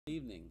Good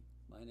evening.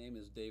 My name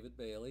is David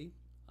Bailey.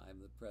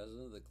 I'm the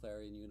president of the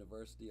Clarion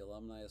University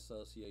Alumni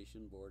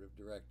Association Board of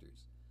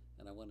Directors,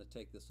 and I want to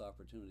take this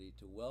opportunity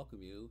to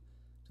welcome you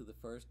to the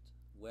first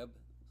web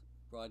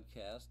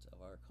broadcast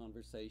of our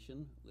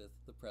conversation with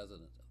the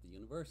president of the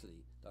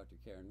university, Dr.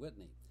 Karen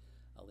Whitney.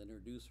 I'll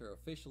introduce her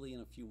officially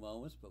in a few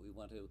moments, but we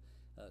want to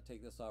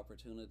take this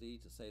opportunity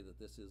to say that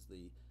this is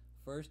the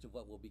first of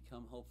what will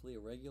become hopefully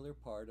a regular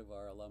part of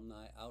our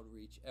alumni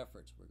outreach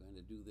efforts. We're going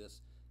to do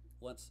this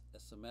once a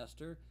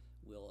semester.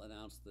 We'll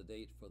announce the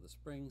date for the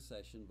spring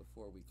session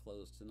before we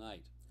close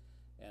tonight.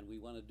 And we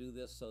want to do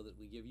this so that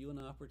we give you an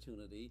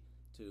opportunity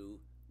to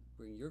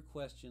bring your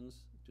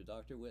questions to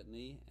Dr.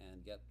 Whitney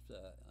and get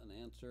an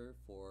answer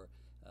for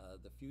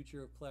the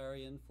future of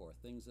Clarion, for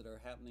things that are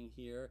happening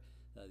here.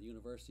 The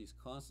university is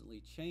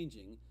constantly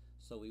changing,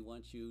 so we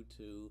want you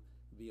to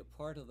be a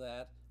part of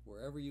that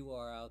wherever you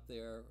are out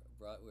there.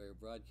 We're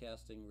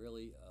broadcasting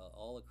really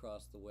all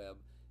across the web,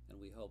 and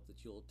we hope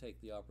that you'll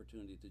take the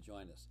opportunity to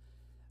join us.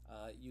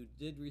 You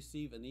did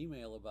receive an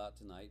email about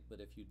tonight, but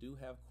if you do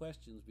have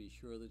questions, be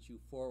sure that you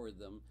forward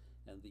them,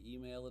 and the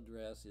email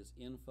address is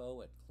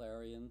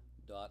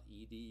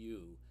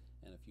info@clarion.edu.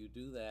 And if you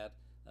do that,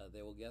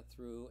 they will get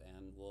through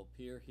and will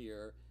appear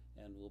here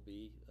and will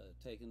be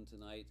taken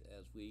tonight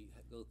as we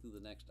go through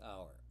the next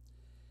hour.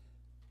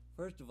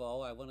 First of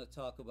all, I want to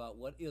talk about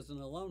what is an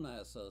alumni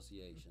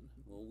association.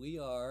 Well, we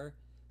are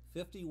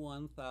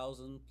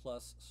 51,000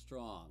 plus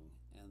strong,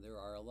 and there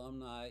are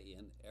alumni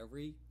in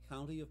every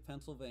county of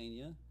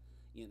Pennsylvania,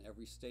 in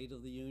every state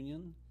of the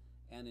Union,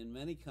 and in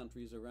many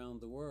countries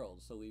around the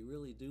world. So we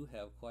really do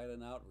have quite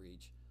an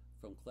outreach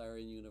from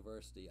Clarion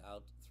University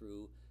out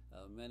through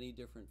many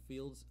different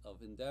fields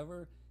of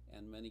endeavor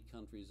and many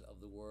countries of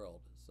the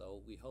world.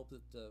 So we hope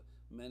that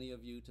many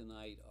of you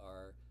tonight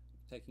are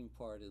taking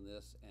part in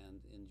this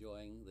and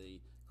enjoying the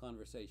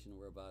conversation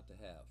we're about to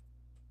have.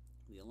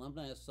 The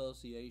Alumni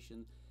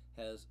Association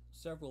has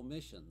several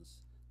missions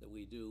that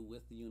we do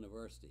with the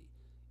university.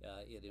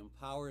 It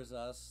empowers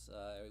us,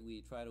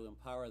 we try to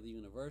empower the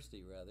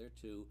university rather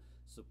to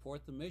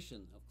support the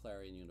mission of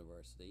Clarion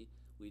University.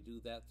 We do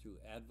that through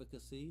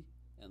advocacy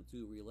and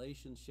through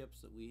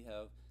relationships that we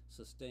have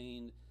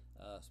sustained,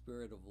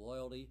 spirit of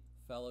loyalty,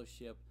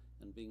 fellowship,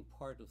 and being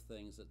part of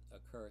things that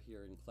occur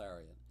here in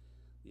Clarion.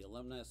 The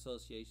Alumni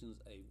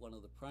Association is one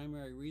of the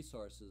primary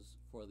resources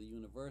for the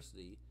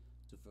university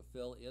to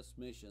fulfill its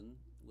mission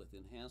with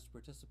enhanced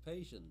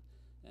participation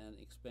and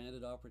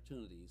expanded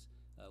opportunities.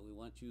 We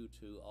want you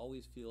to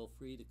always feel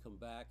free to come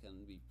back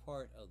and be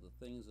part of the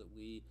things that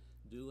we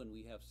do, and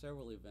we have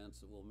several events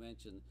that we'll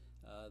mention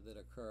that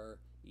occur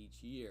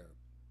each year.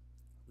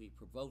 We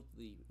promote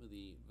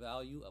the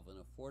value of an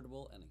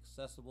affordable and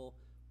accessible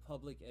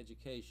public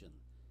education,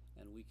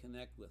 and we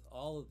connect with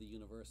all of the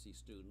university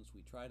students.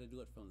 We try to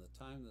do it from the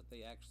time that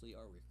they actually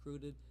are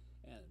recruited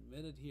and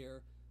admitted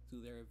here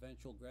through their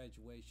eventual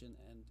graduation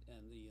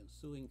and the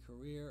ensuing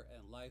career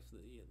and life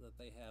that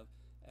they have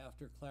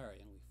after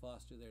Clarion. We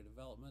foster their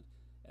development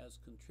as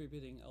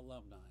contributing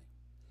alumni.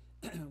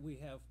 We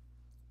have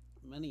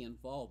many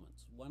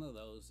involvements. One of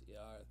those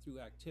are through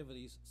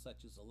activities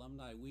such as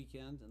Alumni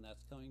Weekend, and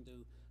that's going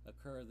to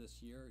occur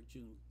this year,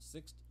 June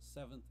 6th,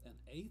 7th, and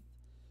 8th.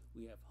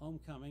 We have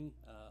Homecoming,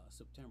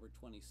 September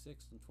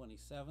 26th and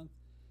 27th,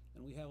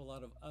 and we have a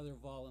lot of other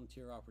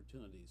volunteer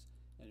opportunities.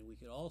 And we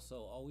could also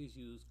always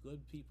use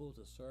good people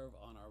to serve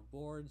on our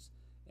boards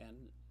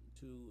and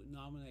to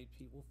nominate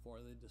people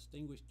for the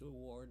distinguished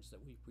awards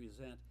that we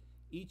present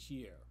each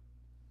year.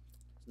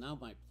 It's now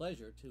my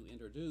pleasure to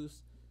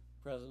introduce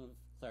President of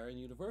Clarion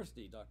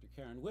University, Dr.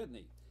 Karen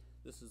Whitney.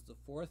 This is the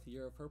 4th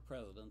year of her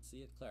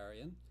presidency at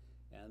Clarion,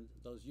 and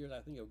those years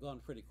I think have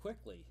gone pretty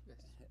quickly.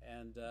 Yes.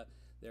 And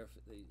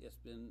it's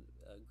been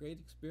a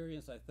great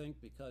experience, I think,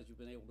 because you've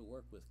been able to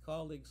work with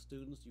colleagues,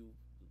 students. You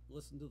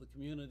listen to the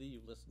community,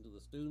 you've listened to the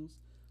students,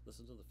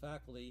 listen to the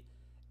faculty,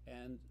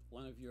 and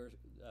one of your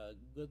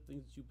good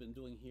things that you've been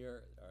doing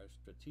here are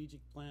strategic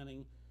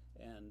planning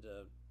and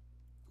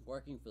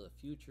working for the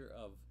future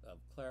of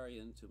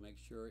Clarion to make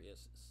sure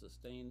it's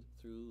sustained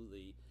through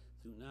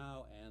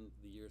now and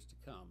the years to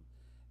come.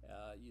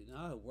 You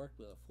now have worked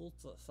with a full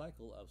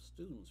cycle of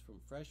students from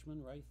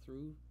freshmen right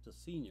through to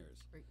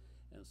seniors. Great.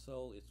 And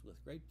so it's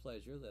with great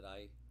pleasure that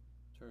I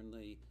turn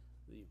the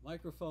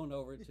microphone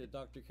over to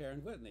Dr.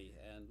 Karen Whitney,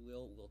 and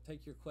we'll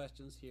take your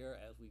questions here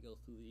as we go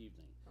through the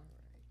evening. All right.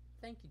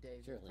 Thank you,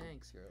 David. Surely.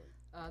 Thanks. Surely.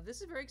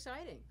 This is very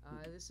exciting.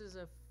 This is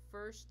a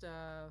first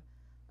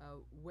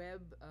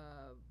web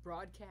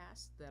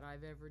broadcast that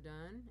I've ever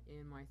done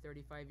in my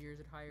 35 years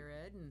at higher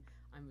ed, and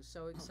I'm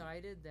so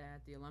excited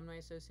that the Alumni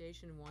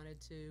Association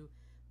wanted to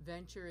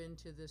venture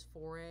into this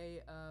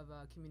foray of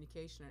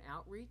communication and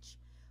outreach.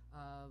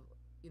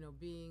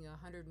 Being a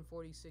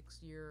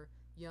 146-year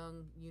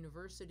young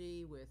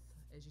university with,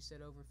 as you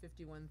said, over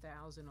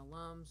 51,000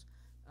 alums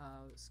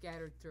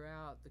scattered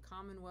throughout the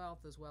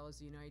Commonwealth as well as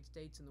the United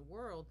States and the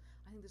world,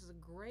 I think this is a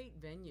great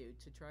venue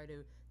to try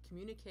to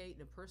communicate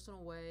in a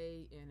personal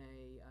way, in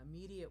a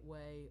immediate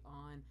way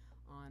on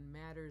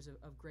matters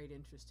of great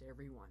interest to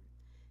everyone.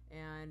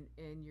 And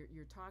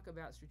your talk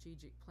about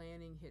strategic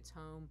planning hits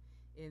home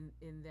in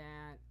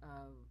that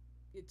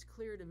it's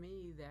clear to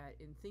me that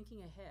in thinking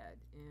ahead,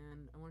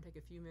 and I want to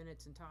take a few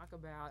minutes and talk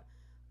about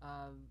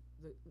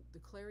the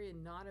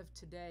Clarion not of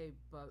today,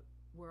 but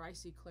where I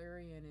see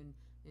Clarion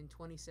in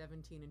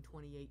 2017 and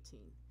 2018,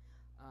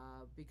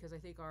 because I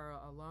think our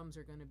alums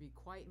are going to be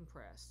quite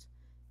impressed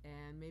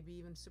and maybe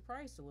even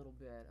surprised a little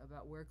bit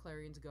about where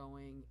Clarion's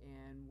going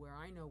and where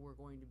I know we're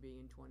going to be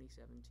in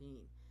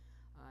 2017.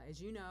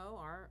 As you know,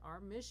 our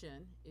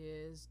mission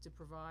is to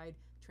provide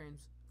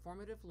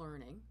transformative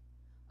learning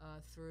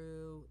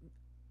through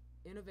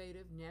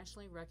innovative,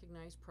 nationally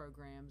recognized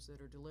programs that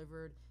are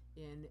delivered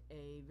in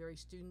a very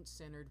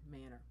student-centered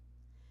manner.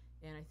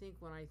 And I think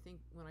when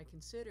I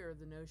consider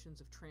the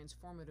notions of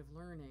transformative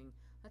learning,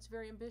 that's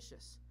very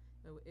ambitious.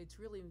 It's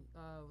really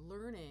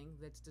learning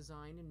that's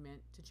designed and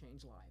meant to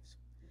change lives.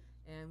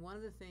 And one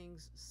of the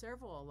things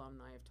several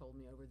alumni have told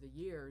me over the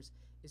years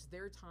is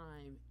their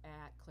time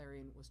at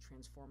Clarion was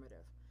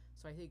transformative.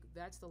 So I think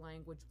that's the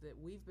language that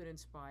we've been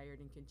inspired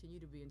and continue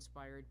to be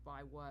inspired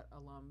by what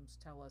alums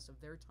tell us of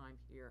their time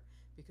here,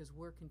 because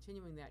we're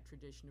continuing that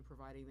tradition of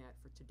providing that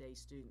for today's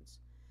students.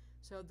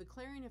 So the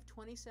Clarion of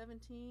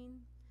 2017,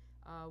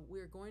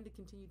 we're going to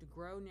continue to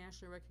grow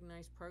nationally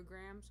recognized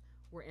programs.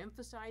 We're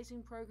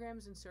emphasizing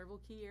programs in several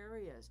key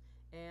areas,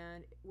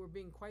 and we're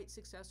being quite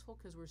successful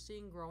because we're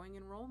seeing growing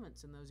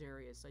enrollments in those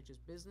areas such as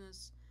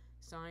business,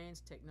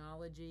 science,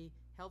 technology,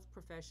 health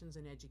professions,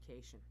 and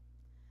education.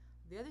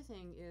 The other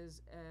thing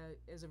is,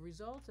 as a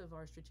result of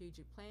our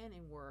strategic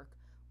planning work,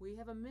 we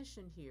have a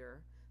mission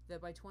here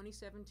that by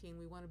 2017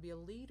 we want to be a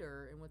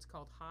leader in what's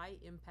called high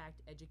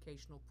impact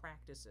educational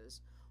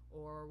practices,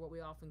 or what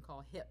we often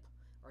call HIP,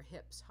 or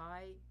HIPS,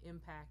 high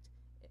impact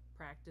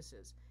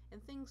practices.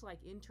 And things like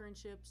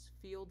internships,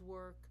 field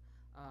work,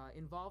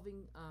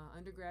 involving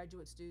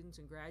undergraduate students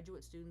and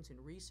graduate students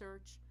in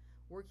research,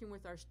 working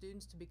with our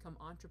students to become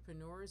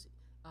entrepreneurs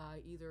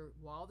either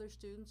while they're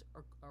students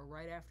or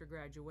right after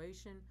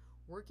graduation,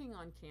 working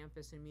on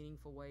campus in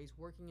meaningful ways,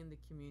 working in the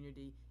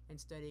community, and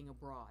studying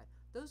abroad.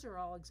 Those are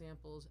all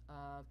examples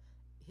of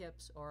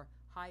HIPS, or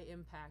high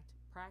impact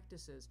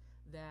practices,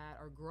 that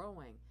are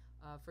growing.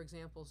 For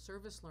example,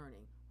 service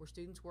learning, where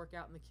students work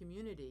out in the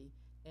community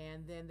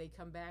and then they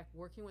come back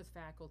working with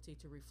faculty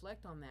to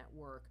reflect on that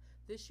work.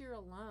 This year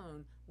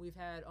alone, we've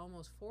had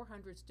almost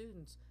 400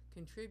 students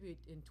contribute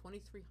in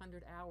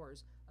 2,300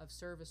 hours of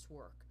service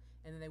work.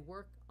 And then they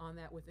work on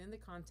that within the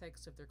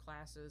context of their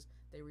classes,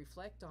 they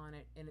reflect on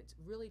it, and it's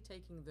really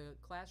taking the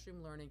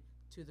classroom learning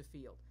to the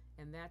field.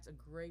 And that's a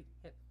great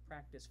HIP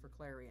practice for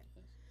Clarion.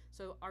 Yes.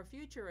 So our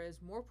future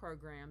is more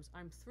programs.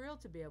 I'm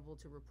thrilled to be able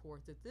to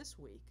report that this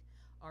week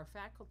our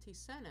Faculty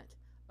Senate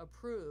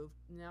approved,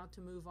 now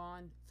to move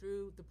on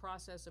through the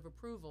process of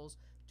approvals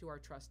to our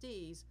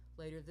trustees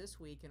later this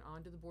week and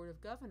on to the Board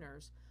of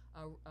Governors,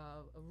 a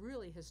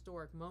really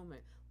historic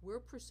moment. We're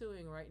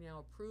pursuing right now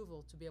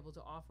approval to be able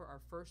to offer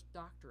our first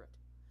doctorate.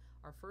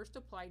 Our first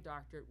applied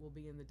doctorate will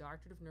be in the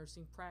Doctorate of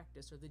Nursing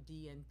Practice, or the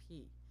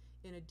DNP.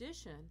 In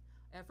addition,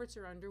 efforts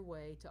are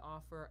underway to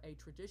offer a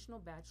traditional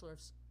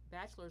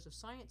Bachelor's of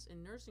Science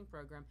in Nursing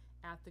program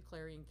at the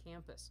Clarion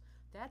campus.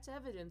 That's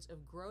evidence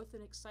of growth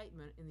and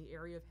excitement in the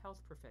area of health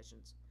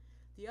professions.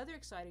 The other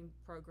exciting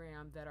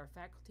program that our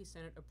Faculty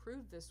Senate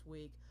approved this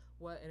week,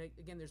 and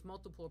again there's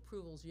multiple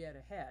approvals yet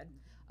ahead,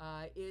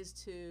 is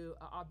to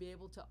be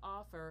able to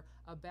offer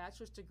a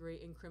bachelor's degree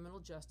in criminal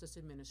justice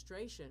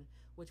administration,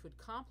 which would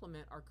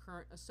complement our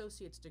current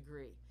associate's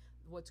degree.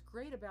 What's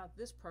great about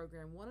this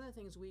program, one of the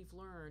things we've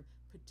learned,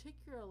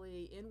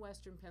 particularly in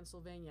Western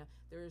Pennsylvania,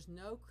 there is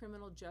no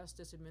criminal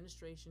justice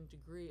administration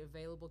degree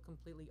available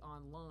completely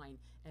online,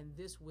 and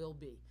this will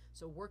be.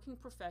 So working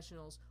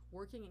professionals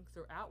working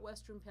throughout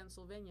Western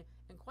Pennsylvania,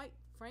 and quite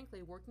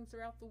frankly working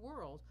throughout the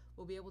world,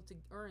 will be able to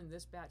earn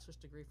this bachelor's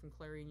degree from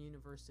Clarion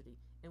University,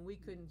 and we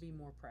couldn't be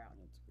more proud.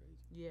 That's great.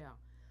 Yeah.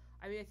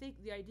 I mean, I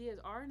think the idea is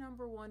our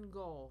number one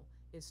goal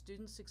is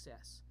student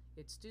success.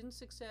 It's student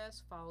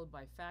success followed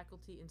by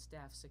faculty and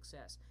staff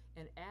success.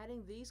 And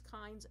adding these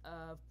kinds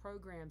of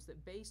programs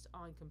that, based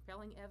on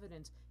compelling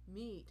evidence,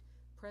 meet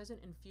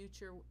present and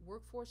future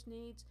workforce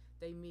needs,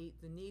 they meet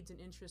the needs and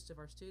interests of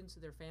our students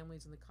and their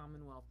families in the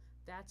Commonwealth.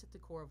 That's at the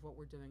core of what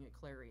we're doing at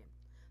Clarion.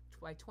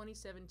 By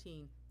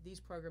 2017, these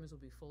programs will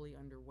be fully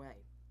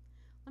underway.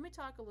 Let me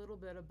talk a little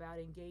bit about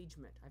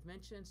engagement. I've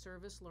mentioned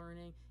service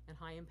learning and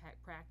high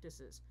impact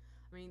practices.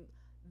 I mean,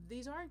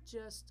 these aren't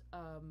just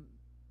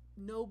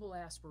noble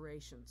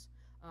aspirations.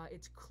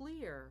 It's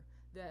clear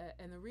that,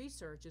 and the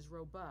research is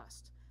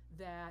robust,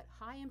 that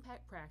high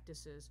impact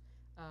practices,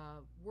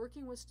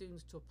 working with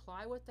students to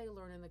apply what they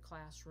learn in the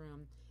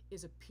classroom,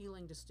 is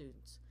appealing to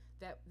students.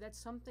 That's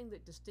something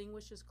that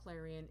distinguishes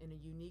Clarion in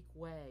a unique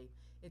way.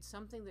 It's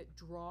something that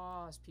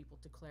draws people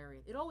to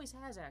Clarion. It always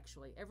has,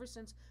 actually, ever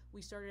since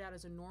we started out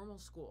as a normal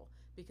school,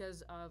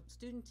 because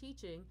student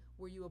teaching,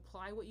 where you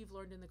apply what you've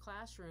learned in the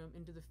classroom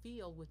into the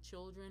field with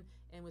children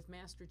and with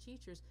master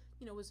teachers,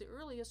 was the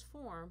earliest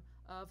form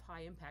of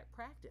high impact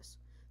practice.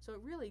 So it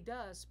really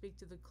does speak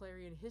to the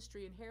Clarion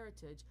history and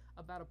heritage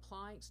about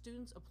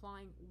students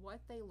applying what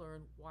they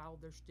learn while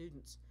they're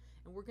students.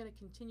 And we're going to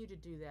continue to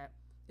do that.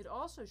 It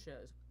also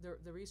shows,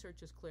 the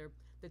research is clear,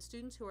 that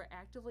students who are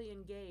actively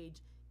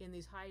engaged in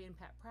these high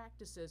impact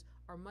practices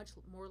are much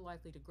more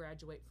likely to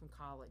graduate from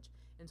college.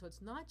 And so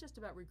it's not just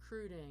about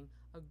recruiting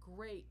a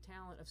great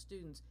talent of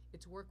students,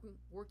 it's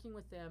working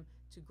with them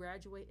to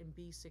graduate and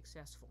be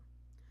successful.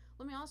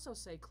 Let me also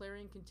say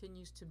Clarion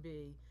continues to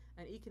be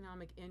an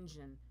economic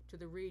engine to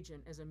the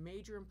region as a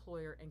major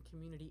employer and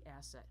community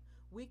asset.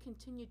 We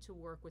continue to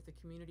work with the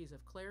communities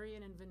of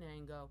Clarion and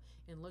Venango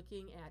in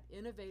looking at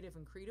innovative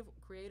and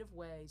creative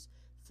ways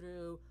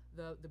through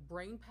the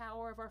brain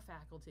power of our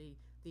faculty,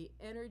 the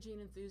energy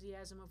and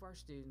enthusiasm of our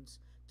students,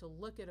 to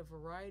look at a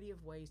variety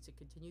of ways to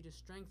continue to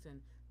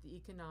strengthen the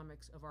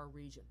economics of our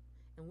region.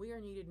 And we are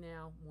needed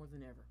now more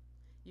than ever.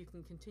 You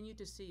can continue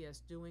to see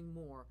us doing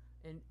more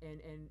and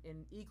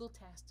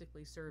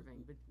egotastically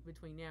serving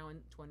between now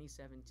and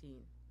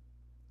 2017.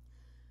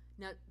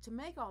 Now, to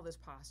make all this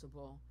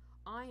possible,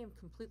 I am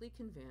completely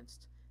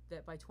convinced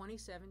that by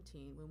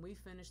 2017, when we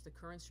finish the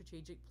current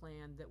strategic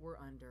plan that we're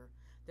under,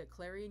 that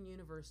Clarion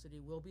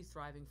University will be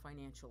thriving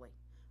financially.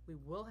 We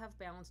will have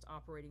balanced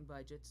operating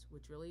budgets,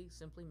 which really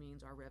simply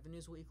means our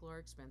revenues will equal our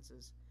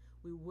expenses.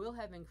 We will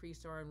have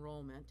increased our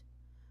enrollment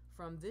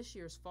from this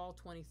year's fall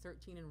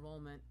 2013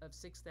 enrollment of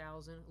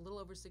 6,000, a little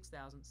over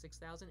 6,000,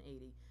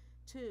 6,080,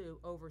 to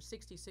over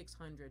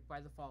 6,600 by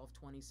the fall of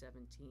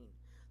 2017.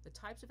 The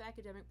types of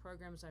academic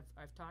programs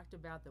I've talked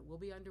about that will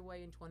be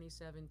underway in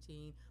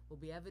 2017 will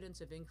be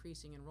evidence of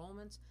increasing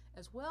enrollments,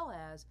 as well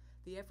as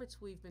the efforts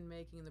we've been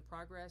making and the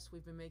progress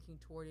we've been making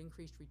toward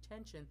increased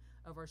retention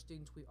of our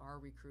students we are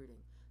recruiting.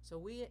 So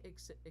we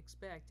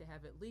expect to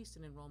have at least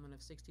an enrollment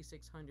of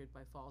 6,600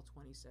 by fall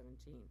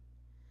 2017.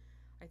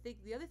 I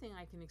think the other thing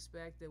I can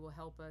expect that will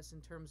help us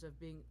in terms of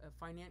being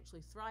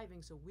financially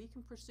thriving so we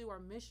can pursue our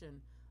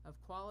mission of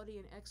quality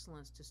and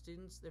excellence to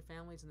students, their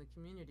families, and the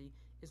community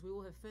is we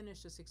will have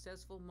finished a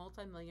successful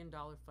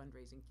multi-million-dollar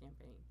fundraising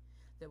campaign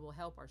that will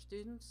help our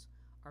students,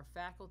 our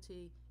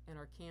faculty, and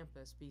our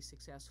campus be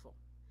successful.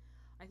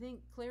 I think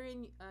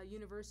Clarion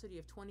University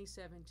of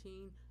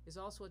 2017 is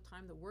also a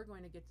time that we're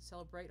going to get to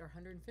celebrate our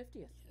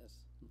 150th.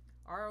 Yes.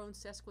 Our own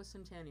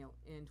sesquicentennial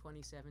in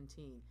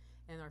 2017.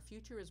 And our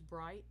future is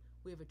bright.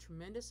 We have a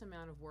tremendous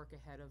amount of work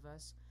ahead of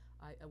us.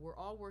 We're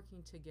all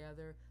working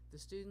together, the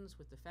students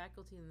with the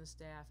faculty and the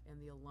staff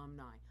and the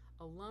alumni.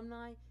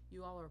 Alumni,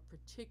 you all are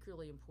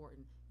particularly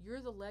important.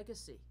 You're the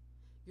legacy.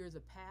 You're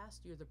the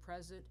past, you're the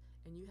present,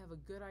 and you have a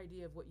good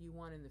idea of what you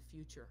want in the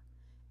future.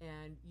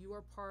 And you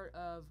are part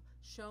of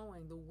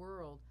showing the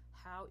world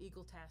how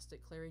eagletastic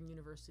Clarion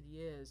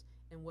University is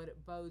and what it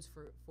bodes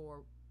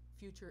for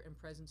future and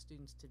present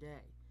students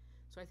today.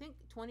 So I think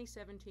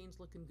 2017 is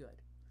looking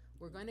good.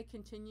 We're going to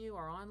continue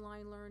our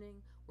online learning.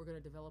 We're going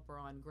to develop our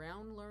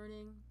on-ground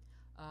learning.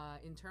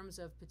 In terms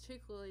of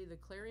particularly the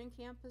Clarion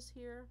campus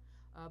here,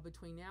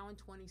 between now and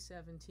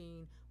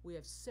 2017, we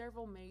have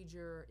several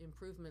major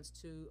improvements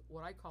to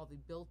what I call the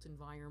built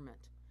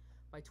environment.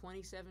 By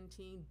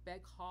 2017,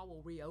 Beck Hall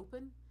will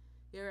reopen.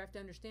 You have to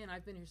understand,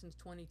 I've been here since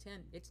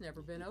 2010. It's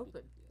never been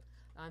open.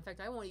 In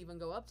fact, I won't even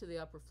go up to the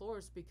upper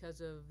floors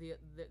because of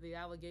the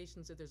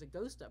allegations that there's a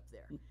ghost up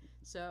there.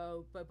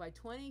 So, but by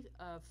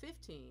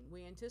 2015,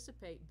 we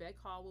anticipate Beck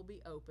Hall will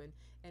be open,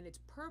 and its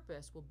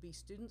purpose will be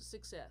student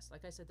success.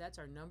 Like I said, that's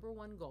our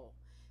 #1 goal.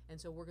 And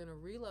so we're going to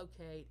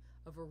relocate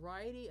a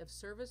variety of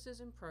services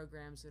and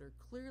programs that are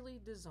clearly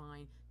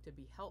designed to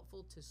be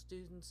helpful to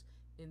students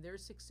in their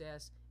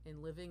success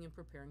in living and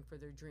preparing for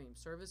their dreams.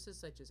 Services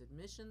such as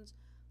admissions,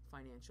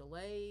 financial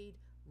aid,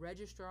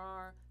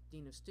 registrar,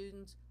 dean of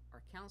students,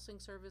 our counseling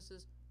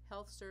services,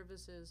 health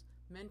services,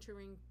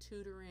 mentoring,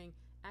 tutoring,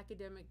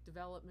 academic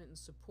development and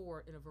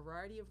support in a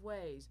variety of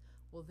ways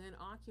will then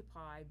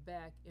occupy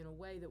Beck in a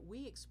way that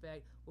we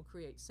expect will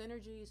create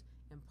synergies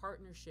and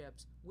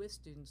partnerships with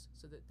students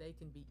so that they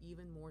can be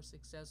even more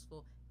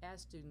successful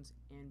as students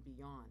and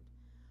beyond.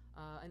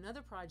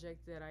 Another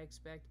project that I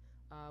expect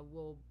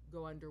will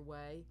go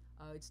underway,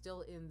 it's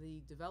still in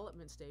the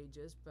development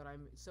stages, but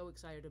I'm so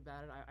excited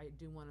about it, I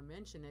do want to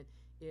mention it,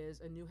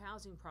 is a new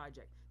housing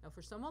project. Now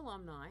for some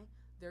alumni,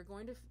 they're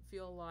going to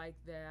feel like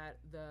that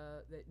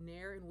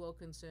Nair and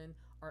Wilkinson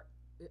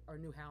are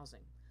new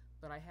housing.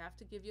 But I have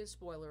to give you a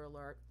spoiler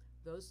alert.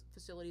 Those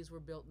facilities were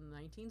built in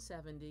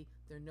 1970.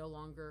 They're no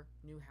longer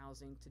new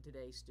housing to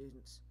today's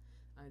students.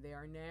 They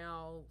are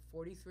now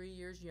 43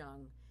 years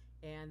young,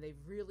 and they've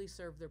really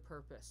served their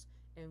purpose.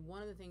 And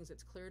one of the things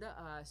that's clear to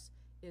us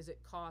is it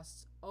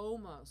costs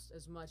almost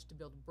as much to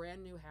build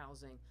brand new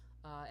housing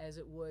as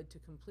it would to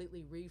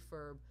completely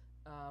refurb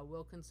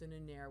Wilkinson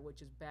and Nair,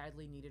 which is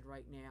badly needed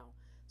right now.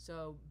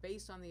 So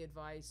based on the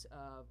advice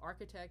of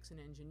architects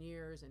and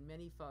engineers and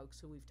many folks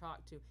who we've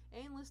talked to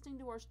and listening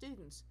to our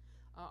students,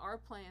 our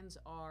plans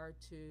are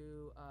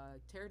to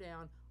tear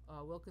down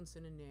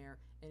Wilkinson and Nair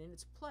and in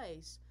its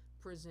place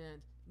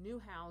present new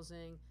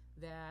housing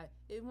that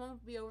it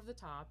won't be over the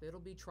top. It'll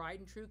be tried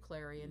and true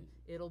Clarion.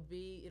 It'll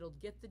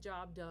get the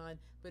job done,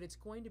 but it's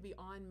going to be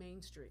on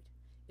Main Street.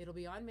 It'll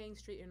be on Main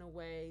Street in a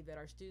way that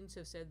our students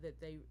have said that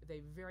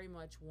they very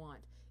much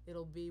want.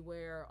 It'll be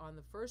where on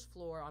the first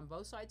floor on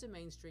both sides of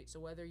Main Street, so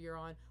whether you're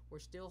on where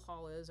Still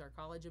Hall is, our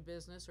College of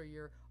Business, or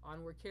you're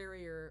on where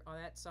Carrier, on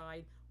that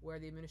side where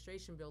the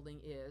administration building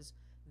is,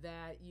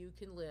 that you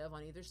can live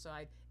on either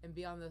side and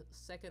be on the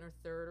second or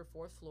third or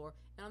fourth floor.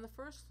 And on the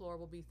first floor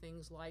will be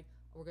things like,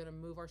 we're going to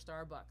move our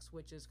Starbucks,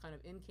 which is kind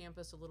of in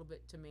campus a little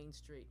bit, to Main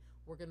Street.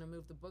 We're going to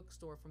move the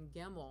bookstore from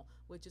Gemmel,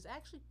 which is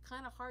actually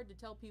kind of hard to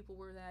tell people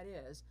where that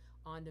is,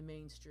 onto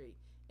Main Street.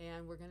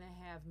 And we're going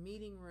to have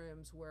meeting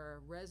rooms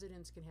where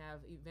residents can have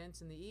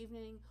events in the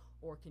evening,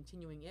 or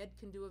continuing ed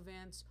can do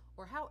events,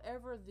 or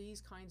however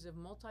these kinds of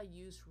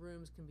multi-use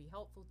rooms can be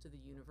helpful to the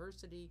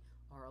university,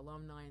 our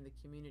alumni, and the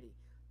community.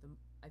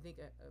 I think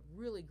a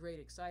really great,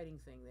 exciting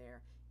thing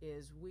there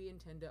is we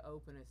intend to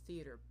open a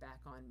theater back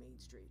on Main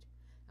Street.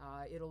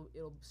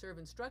 It'll serve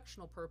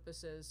instructional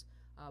purposes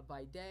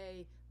by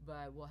day,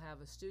 but we'll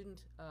have a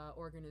student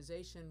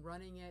organization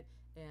running it,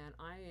 and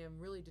I am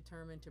really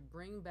determined to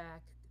bring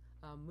back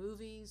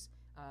movies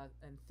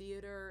and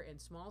theater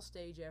and small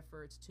stage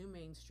efforts to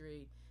Main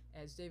Street.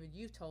 As David,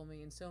 you've told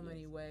me in so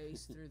many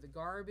ways, through the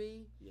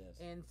Garby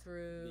and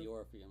through the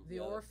Orpheum. The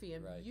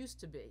Orpheum right. Used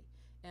to be.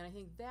 And I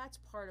think that's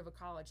part of a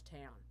college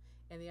town.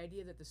 And the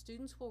idea that the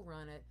students will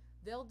run it,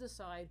 they'll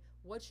decide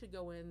what should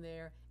go in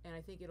there, and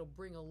I think it'll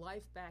bring a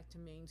life back to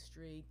Main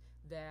Street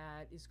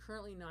that is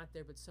currently not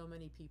there, but so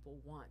many people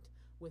want,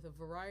 with a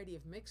variety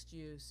of mixed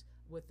use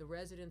with the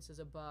residences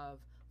above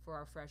for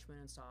our freshmen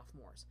and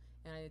sophomores.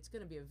 And it's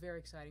going to be a very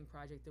exciting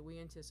project that we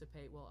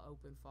anticipate will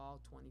open fall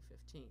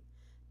 2015.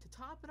 To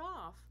top it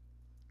off,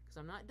 because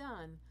I'm not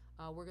done,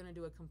 we're going to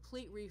do a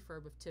complete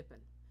refurb of Tippin.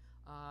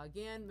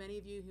 Again, many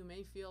of you who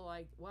may feel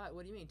like,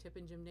 what do you mean,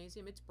 Tippin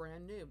Gymnasium? It's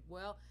brand new.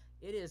 Well,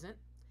 it isn't.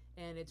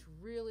 And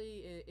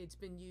it's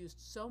been used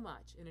so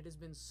much, and it has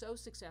been so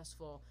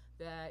successful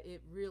that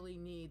it really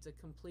needs a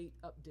complete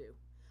updo.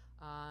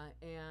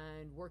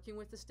 And working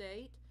with the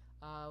state,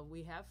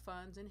 we have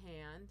funds in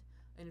hand.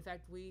 And in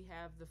fact, we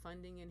have the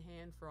funding in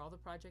hand for all the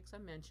projects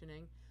I'm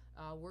mentioning.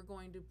 We're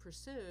going to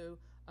pursue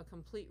a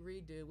complete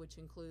redo, which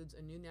includes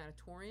a new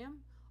natatorium,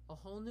 a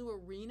whole new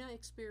arena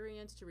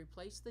experience to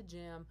replace the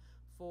gym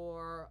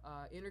for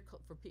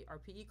our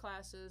PE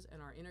classes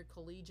and our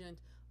intercollegiate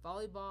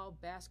volleyball,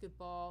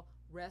 basketball,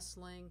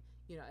 wrestling,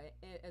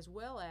 as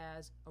well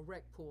as a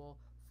rec pool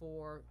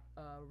for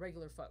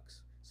regular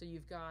folks. So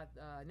you've got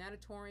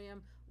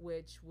natatorium,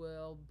 which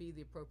will be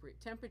the appropriate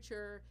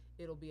temperature.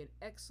 It'll be an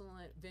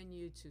excellent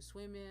venue to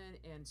swim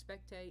in and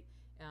spectate,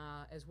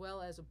 as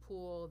well as a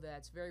pool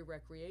that's very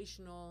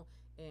recreational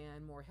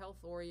and more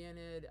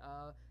health-oriented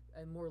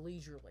and more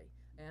leisurely.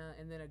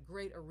 And then a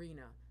great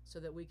arena so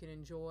that we can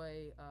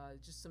enjoy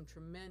just some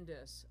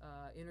tremendous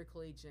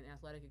intercollegiate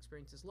athletic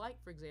experiences.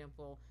 Like, for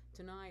example,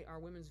 tonight our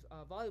women's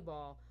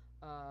volleyball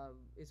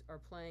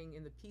are playing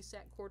in the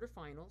PSAC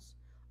quarterfinals.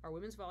 Our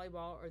women's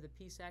volleyball are the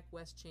PSAC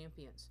West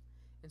champions.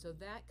 And so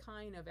that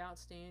kind of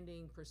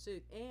outstanding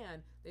pursuit,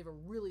 and they have a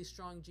really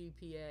strong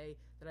GPA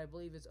that I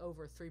believe is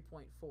over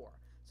 3.4.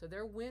 So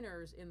they're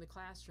winners in the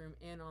classroom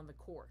and on the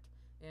court.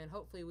 And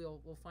hopefully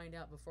we'll find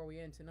out before we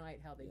end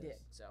tonight how they did.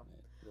 So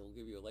we'll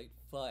give you a late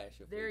flash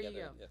if there we you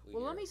get go. it.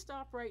 Well, let me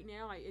stop right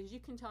now. As you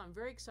can tell, I'm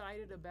very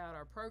excited about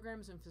our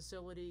programs and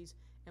facilities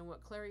and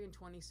what Clarion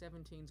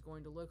 2017 is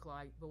going to look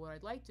like. But what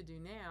I'd like to do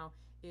now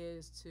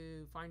is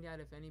to find out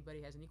if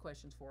anybody has any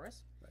questions for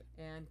us. Right.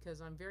 And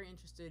because I'm very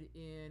interested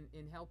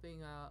in helping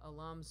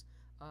alums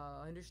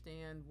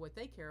understand what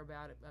they care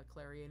about at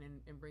Clarion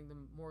and bring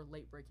them more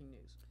late-breaking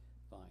news.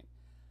 Fine.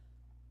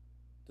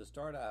 To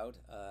start out,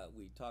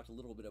 we talked a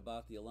little bit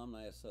about the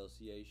Alumni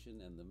Association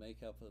and the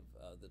makeup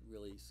of that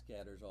really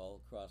scatters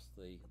all across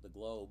the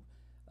globe.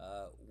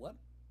 What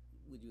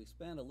would you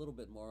expand a little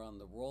bit more on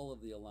the role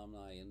of the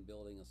alumni in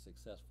building a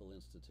successful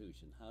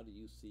institution? How do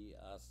you see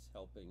us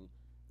helping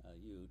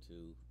you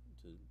to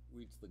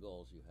reach the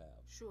goals you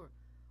have? Sure.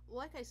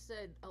 Like I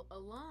said,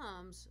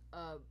 alums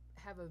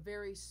have a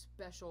very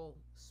special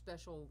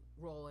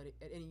role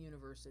at any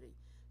university.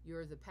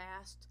 You're the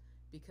past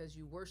because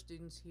you were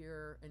students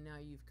here and now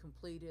you've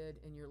completed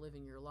and you're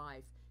living your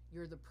life.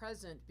 You're the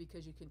present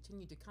because you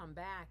continue to come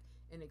back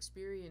and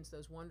experience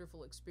those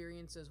wonderful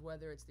experiences,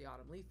 whether it's the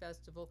Autumn Leaf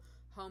Festival,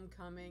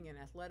 homecoming, an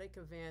athletic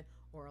event,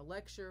 or a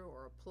lecture,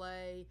 or a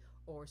play,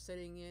 or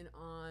sitting in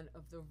on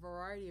of the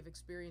variety of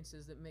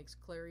experiences that makes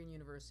Clarion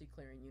University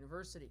Clarion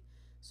University.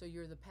 So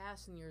you're the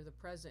past and you're the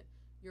present.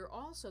 You're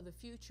also the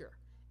future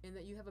in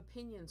that you have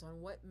opinions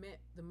on what meant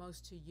the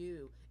most to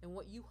you and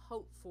what you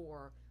hope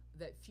for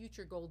that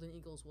future Golden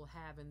Eagles will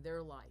have in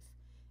their life.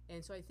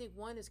 And so I think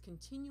one is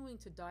continuing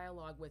to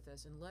dialogue with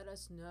us and let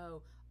us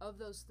know of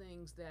those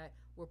things that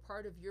were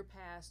part of your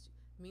past,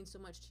 mean so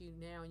much to you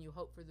now, and you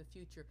hope for the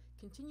future.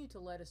 Continue to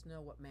let us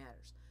know what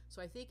matters.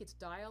 So I think it's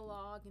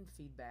dialogue and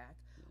feedback.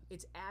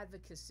 It's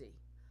advocacy.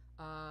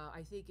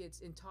 I think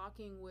it's in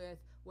talking with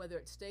whether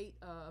it's state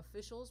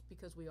officials,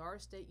 because we are a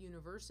state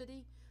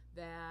university,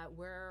 that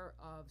where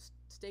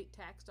state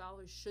tax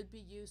dollars should be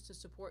used to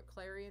support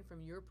Clarion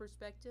from your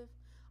perspective.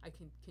 I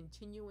can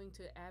continuing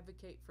to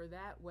advocate for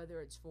that,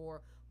 whether it's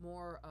for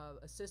more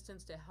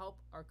assistance to help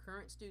our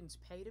current students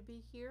pay to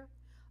be here.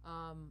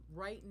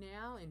 Right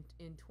now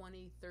in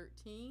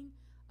 2013,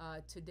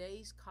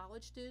 today's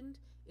college student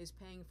is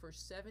paying for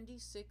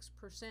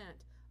 76%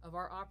 of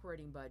our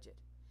operating budget.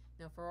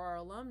 Now, for our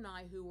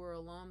alumni who were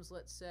alums,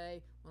 let's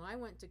say, when I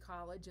went to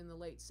college in the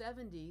late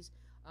 70s,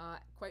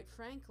 quite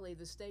frankly,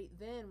 the state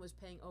then was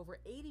paying over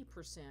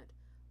 80%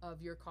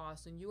 of your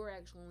costs, and you were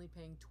actually only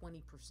paying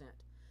 20%.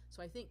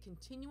 So I think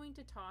continuing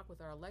to talk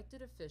with our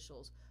elected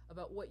officials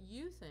about what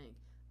you think,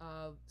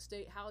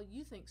 how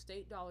you think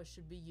state dollars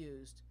should be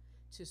used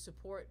to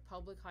support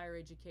public higher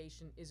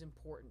education is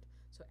important.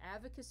 So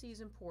advocacy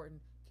is important,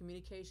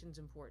 communication is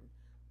important.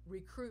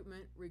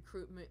 Recruitment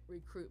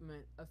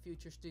of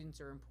future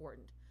students are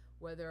important.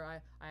 Whether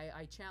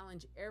I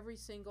challenge every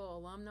single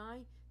alumni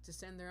to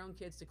send their own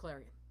kids to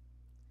Clarion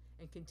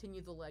and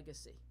continue the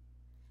legacy.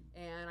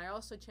 And I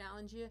also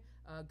challenge you,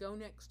 go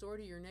next door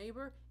to your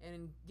neighbor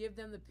and give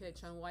them the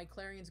pitch on why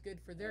Clarion's good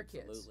for their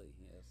kids. Absolutely,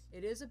 yes.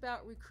 It is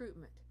about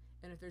recruitment.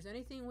 And if there's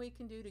anything we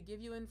can do to give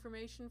you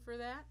information for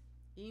that,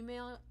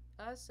 email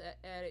us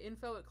at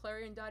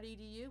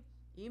info@clarion.edu.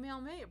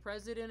 Email me at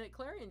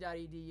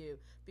president@clarion.edu,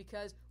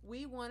 because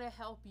we want to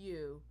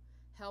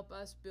help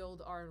us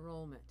build our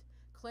enrollment.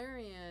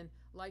 Clarion,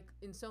 like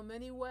in so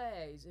many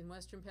ways in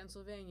Western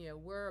Pennsylvania,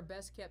 we're a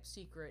best kept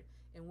secret,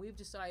 and we've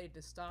decided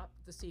to stop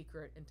the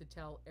secret and to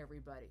tell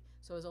everybody.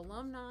 So as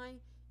alumni,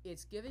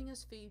 it's giving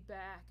us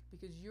feedback,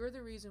 because you're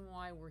the reason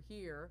why we're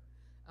here.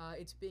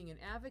 It's being an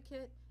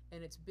advocate,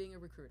 and it's being a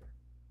recruiter.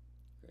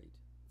 Great,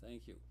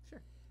 thank you.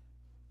 Sure.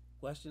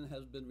 Question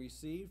has been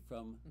received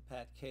from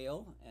Pat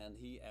Kale, and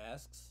he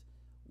asks,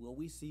 will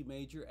we see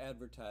major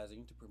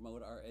advertising to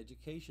promote our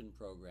education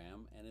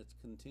program and its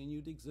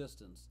continued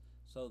existence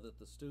so that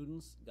the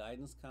students,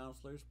 guidance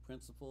counselors,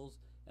 principals,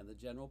 and the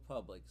general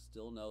public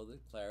still know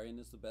that Clarion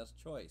is the best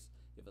choice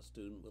if a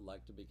student would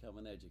like to become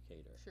an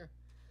educator? Sure.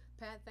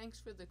 Pat, thanks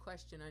for the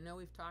question. I know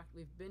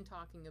we've been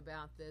talking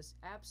about this.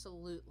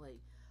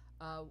 Absolutely.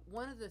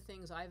 One of the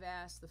things I've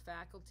asked the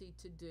faculty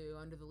to do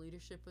under the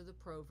leadership of the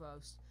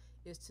provost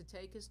is to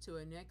take us to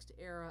a next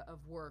era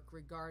of work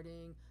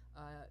regarding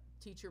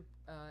teacher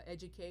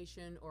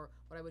education, or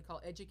what I would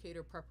call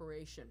educator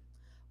preparation.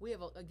 We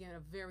have, again, a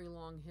very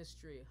long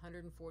history,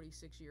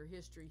 146-year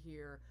history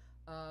here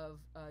of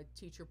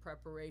teacher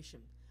preparation.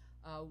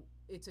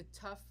 It's a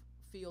tough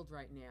field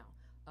right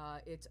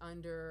now. It's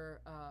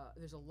under,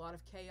 there's a lot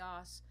of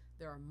chaos.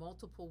 There are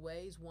multiple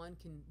ways one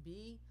can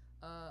be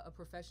a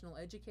professional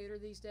educator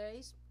these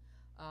days.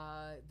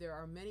 There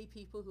are many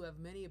people who have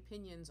many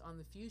opinions on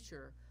the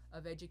future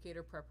of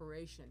educator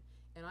preparation.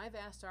 And I've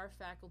asked our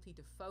faculty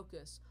to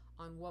focus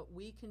on what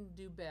we can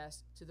do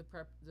best to the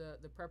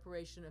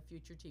preparation of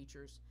future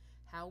teachers,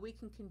 how we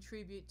can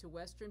contribute to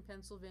Western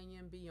Pennsylvania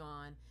and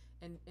beyond,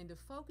 and to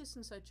focus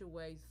in such a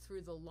way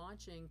through the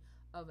launching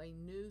of a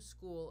new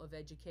school of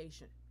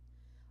education.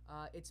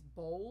 It's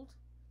bold.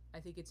 I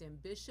think it's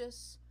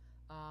ambitious.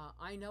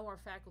 I know our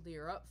faculty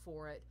are up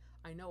for it.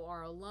 I know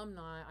our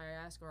alumni, I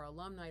ask our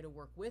alumni to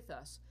work with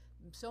us.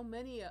 So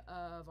many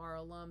of our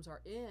alums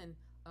are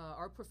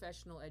are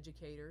professional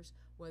educators,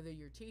 whether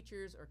you're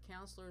teachers or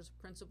counselors,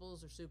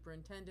 principals or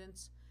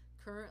superintendents,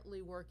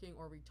 currently working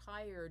or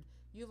retired.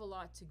 You have a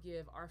lot to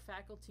give. Our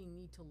faculty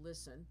need to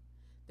listen.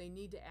 They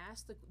need to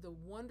ask the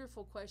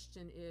wonderful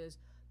question is,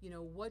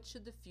 what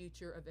should the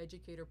future of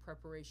educator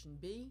preparation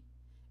be,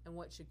 and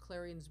what should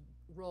Clarion's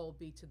role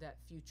be to that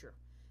future?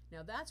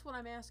 Now that's what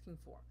I'm asking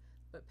for.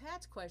 But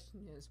Pat's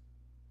question is,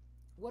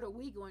 what are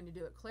we going to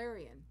do at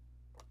Clarion?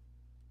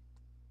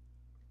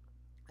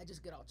 I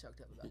just get all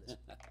choked up about this.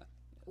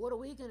 What are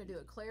we going to do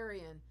at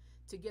Clarion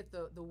to get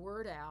the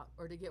word out,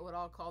 or to get what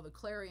I'll call the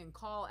Clarion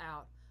call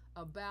out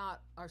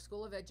about our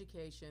School of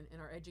Education and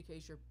our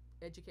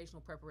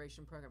educational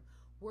preparation program?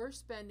 We're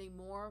spending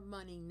more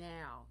money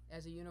now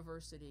as a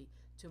university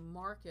to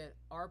market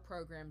our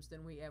programs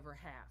than we ever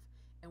have.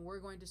 And we're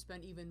going to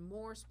spend even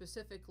more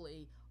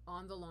specifically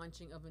on the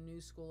launching of a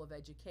new School of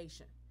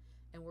Education.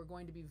 And we're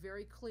going to be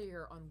very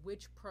clear on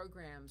which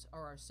programs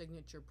are our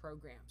signature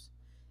programs.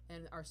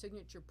 And our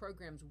signature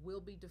programs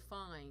will be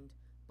defined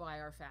by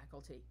our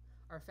faculty.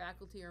 Our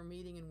faculty are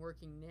meeting and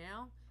working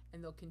now,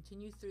 and they'll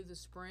continue through the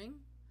spring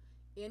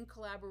in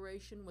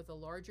collaboration with a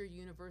larger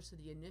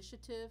university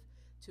initiative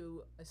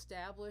to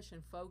establish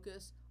and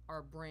focus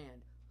our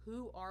brand.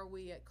 Who are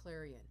we at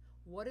Clarion?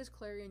 What is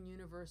Clarion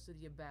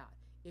University about?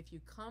 If you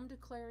come to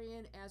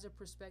Clarion as a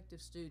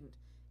prospective student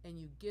and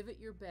you give it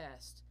your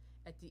best,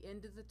 at the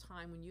end of the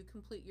time when you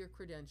complete your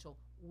credential,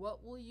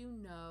 what will you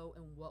know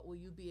and what will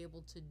you be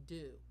able to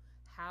do?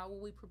 How will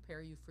we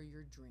prepare you for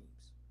your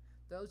dreams?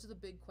 Those are the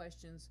big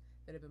questions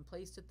that have been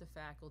placed at the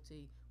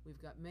faculty.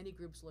 We've got many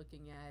groups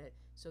looking at it.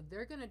 So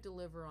they're going to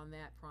deliver on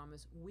that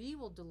promise. We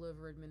will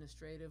deliver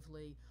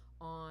administratively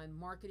on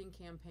marketing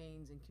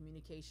campaigns and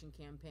communication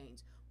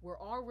campaigns. We're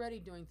already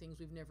doing things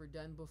we've never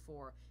done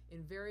before.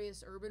 In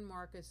various urban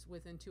markets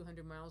within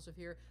 200 miles of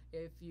here,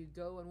 if you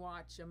go and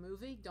watch a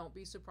movie, don't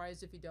be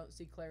surprised if you don't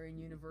see Clarion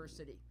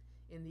University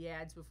in the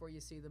ads before you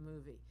see the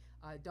movie.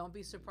 Don't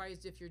be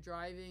surprised if you're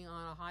driving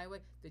on a highway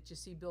that you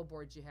see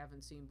billboards you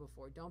haven't seen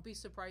before. Don't be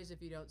surprised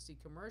if you don't see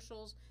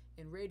commercials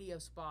and radio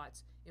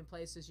spots in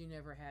places you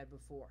never had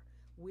before.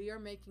 We are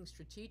making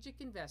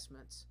strategic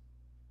investments,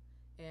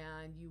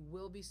 and you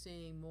will be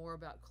seeing more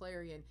about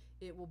Clarion.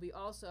 It will be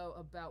also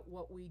about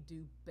what we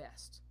do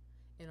best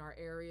in our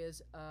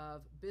areas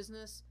of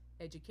business,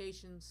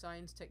 education,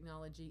 science,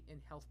 technology,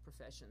 and health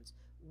professions.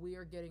 We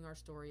are getting our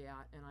story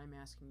out, and I'm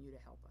asking you to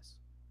help us.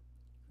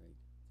 Great,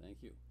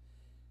 thank you.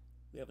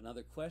 We have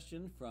another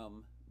question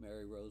from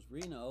Mary Rose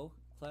Reno,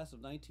 class of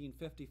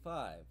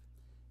 1955,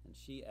 and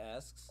she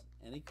asks,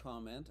 any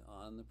comment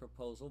on the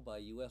proposal by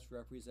U.S.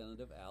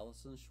 Representative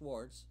Allison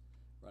Schwartz,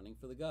 running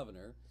for the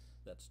governor,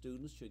 that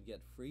students should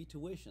get free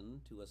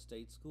tuition to a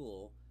state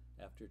school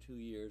after 2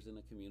 years in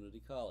a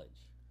community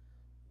college?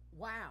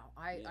 Wow,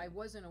 I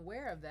wasn't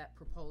aware of that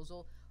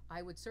proposal.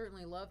 I would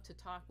certainly love to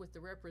talk with the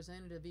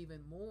representative even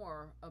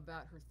more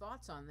about her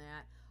thoughts on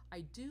that.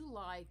 I do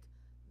like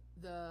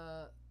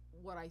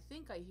what I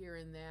think I hear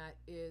in that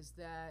is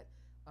that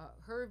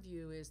her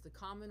view is the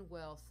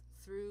Commonwealth,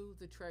 through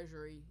the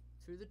Treasury,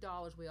 through the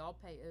dollars we all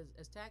pay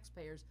as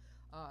taxpayers,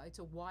 it's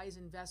a wise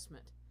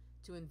investment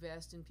to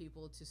invest in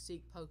people to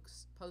seek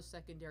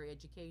post-secondary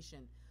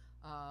education.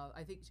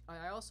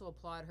 I also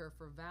applaud her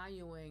for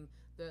valuing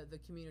the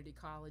community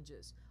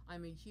colleges.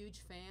 I'm a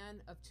huge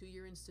fan of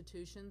two-year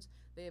institutions.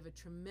 They have a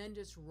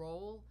tremendous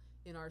role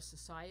in our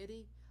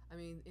society. I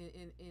mean,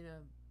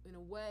 in a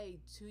way,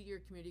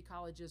 two-year community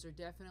colleges are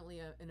definitely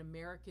an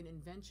American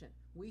invention.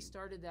 We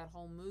started that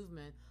whole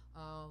movement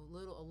a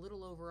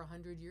little over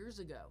 100 years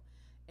ago.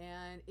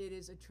 And it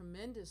is a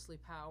tremendously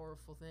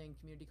powerful thing,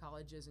 community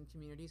colleges and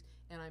communities.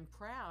 And I'm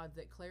proud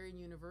that Clarion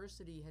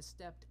University has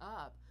stepped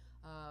up,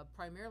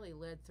 primarily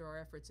led through our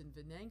efforts in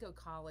Venango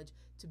College,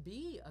 to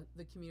be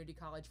the community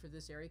college for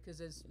this area.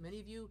 Because as many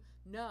of you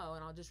know,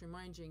 and I'll just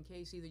remind you in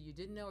case either you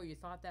didn't know or you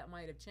thought that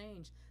might have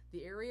changed,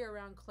 the area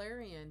around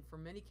Clarion for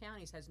many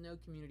counties has no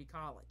community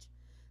college.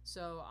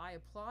 So I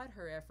applaud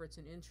her efforts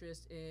and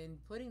interest in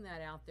putting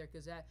that out there,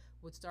 because that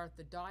would start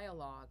the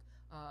dialogue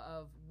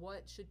of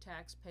what should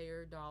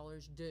taxpayer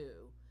dollars do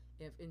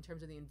in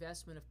terms of the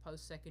investment of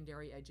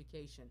post-secondary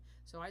education.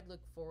 So I'd look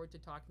forward to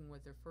talking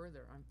with her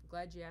further. I'm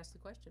glad you asked the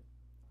question.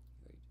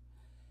 Great.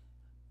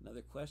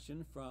 Another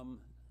question from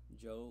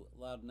Joe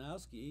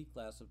Loudnowski,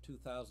 class of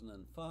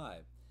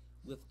 2005.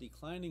 With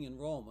declining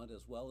enrollment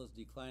as well as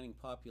declining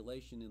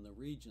population in the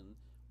region,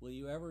 will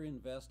you ever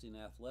invest in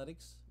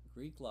athletics,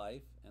 Greek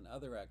life, and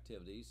other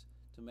activities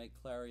to make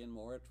Clarion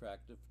more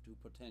attractive to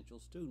potential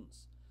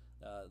students?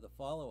 The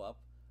follow-up,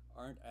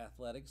 aren't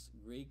athletics,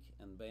 Greek,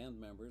 and band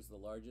members the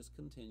largest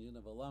contingent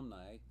of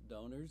alumni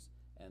donors,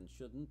 and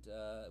shouldn't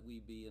we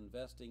be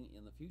investing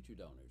in the future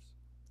donors?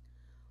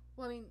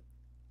 Well, I mean,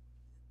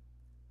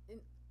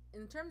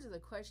 in terms of the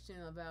question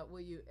about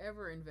will you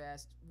ever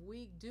invest,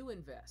 we do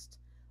invest.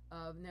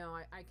 Now,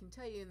 I can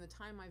tell you in the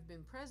time I've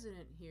been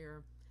president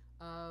here,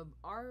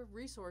 our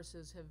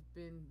resources have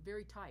been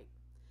very tight,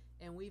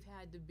 and we've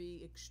had to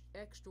be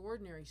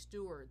extraordinary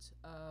stewards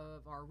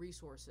of our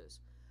resources.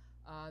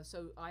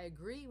 So I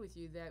agree with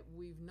you that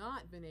we've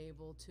not been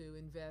able to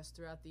invest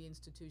throughout the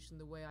institution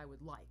the way I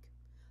would like.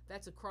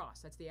 That's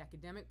across. That's the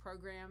academic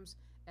programs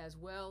as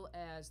well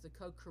as the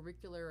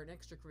co-curricular and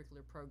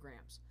extracurricular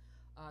programs.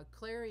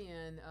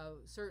 Clarion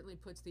certainly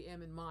puts the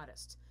M in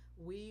modest.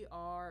 We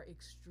are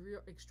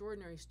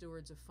extraordinary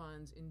stewards of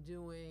funds in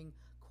doing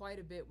quite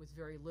a bit with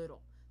very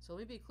little. So let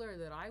me be clear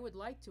that I would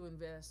like to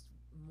invest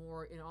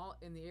more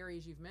in the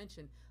areas you've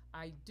mentioned.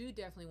 I do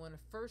definitely want to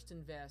first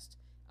invest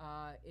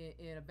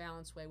in a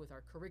balanced way with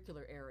our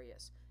curricular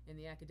areas in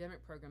the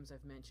academic programs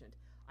I've mentioned.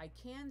 I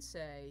can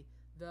say,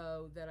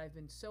 though, that I've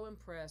been so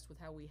impressed with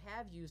how we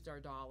have used our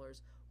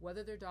dollars,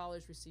 whether they're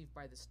dollars received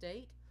by the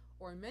state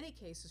or in many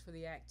cases for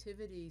the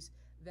activities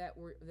that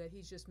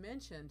he's just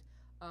mentioned.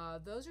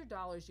 Those are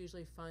dollars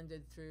usually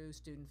funded through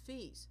student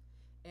fees.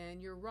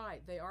 And you're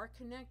right, they are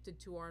connected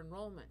to our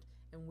enrollment.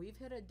 And we've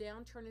hit a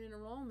downturn in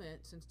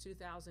enrollment since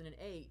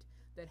 2008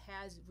 that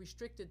has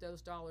restricted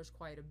those dollars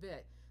quite a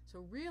bit.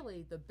 So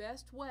really, the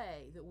best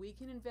way that we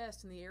can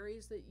invest in the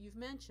areas that you've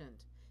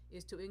mentioned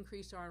is to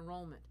increase our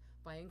enrollment.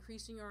 By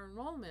increasing our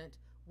enrollment,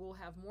 we'll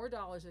have more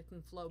dollars that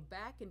can flow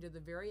back into the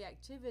very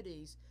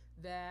activities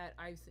that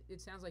it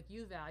sounds like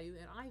you value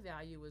and I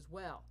value as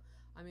well.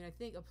 I mean, I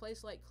think a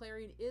place like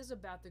Clarion is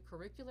about the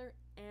curricular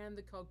and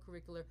the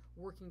co-curricular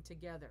working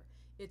together.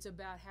 It's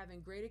about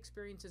having great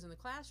experiences in the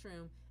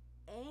classroom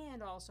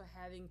and also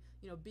having,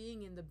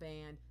 being in the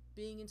band,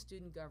 being in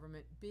student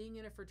government, being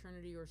in a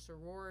fraternity or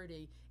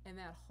sorority, and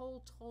that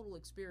whole total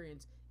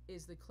experience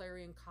is the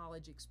Clarion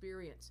College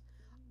experience.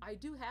 I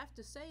do have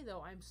to say,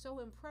 though, I'm so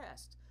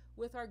impressed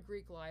with our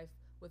Greek life,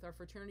 with our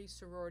fraternity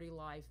sorority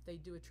life. They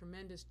do a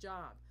tremendous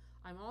job.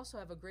 I also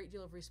have a great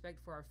deal of respect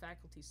for our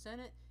faculty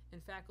senate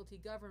and faculty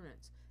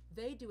governance.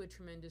 They do a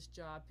tremendous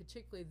job,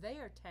 particularly they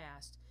are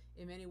tasked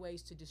in many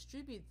ways to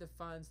distribute the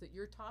funds that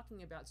you're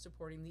talking about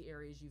supporting the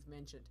areas you've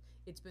mentioned.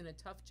 It's been a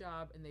tough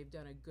job and they've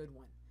done a good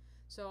one.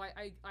 So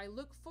I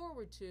look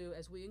forward to,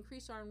 as we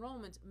increase our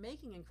enrollments,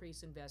 making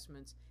increased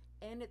investments,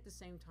 and at the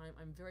same time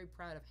I'm very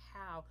proud of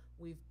how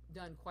we've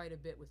done quite a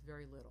bit with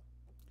very little.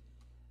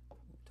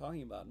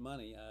 Talking about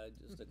money,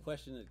 just a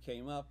question that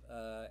came up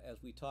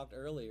as we talked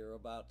earlier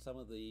about some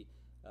of the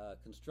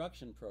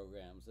construction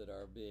programs that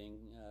are being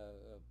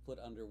put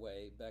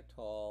underway, Becht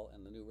Hall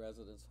and the new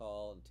Residence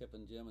Hall and Tip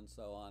and Jim and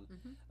so on.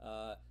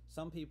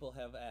 Some people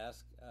have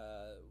asked,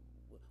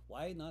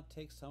 why not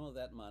take some of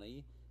that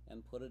money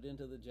and put it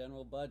into the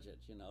general budget,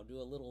 you know, do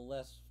a little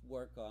less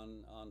work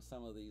on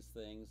some of these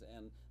things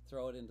and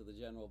throw it into the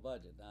general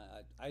budget.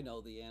 I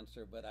know the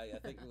answer, but I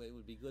think it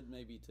would be good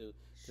maybe to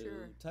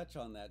Sure. touch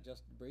on that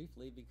just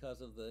briefly,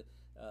 because of the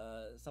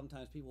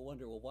sometimes people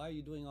wonder, well, why are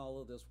you doing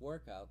all of this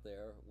work out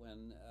there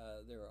when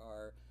there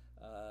are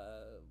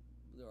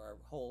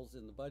holes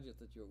in the budget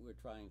that we're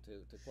trying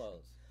to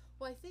close?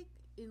 Well, I think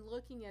in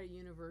looking at a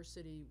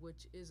university,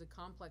 which is a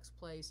complex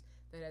place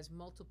that has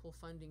multiple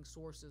funding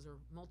sources or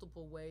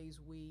multiple ways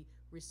we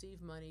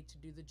receive money to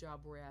do the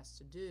job we're asked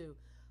to do,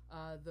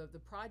 the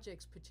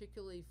projects,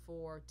 particularly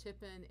for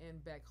Tippin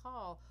and Beck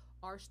Hall,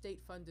 are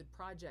state-funded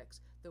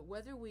projects that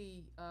whether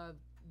we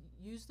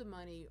use the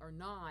money or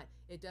not,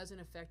 it doesn't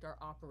affect our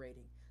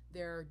operating.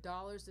 There are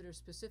dollars that are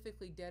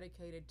specifically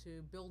dedicated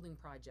to building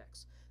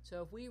projects.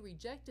 So if we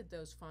rejected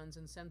those funds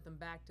and sent them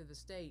back to the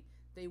state,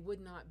 they would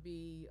not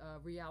be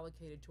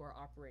reallocated to our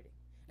operating.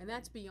 And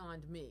that's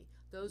beyond me.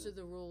 Those are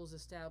the rules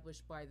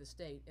established by the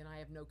state, and I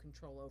have no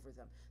control over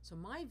them. So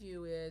my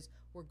view is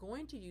we're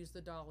going to use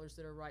the dollars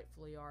that are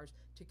rightfully ours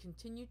to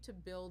continue to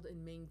build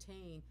and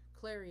maintain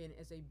Clarion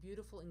as a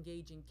beautiful,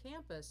 engaging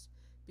campus,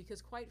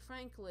 because quite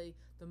frankly,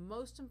 the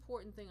most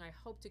important thing I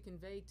hope to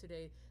convey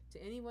today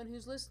to anyone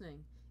who's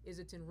listening is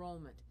its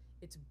enrollment.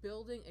 It's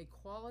building a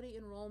quality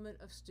enrollment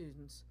of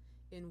students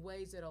in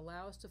ways that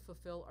allow us to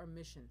fulfill our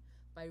mission.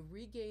 By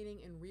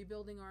regaining and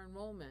rebuilding our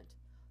enrollment,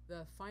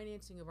 the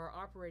financing of our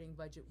operating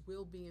budget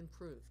will be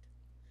improved.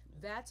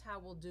 That's how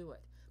we'll do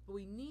it. But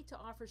we need to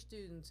offer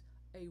students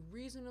a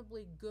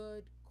reasonably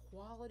good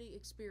quality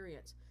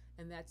experience,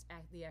 and that's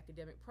the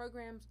academic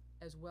programs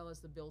as well as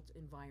the built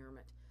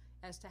environment.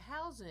 As to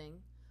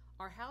housing,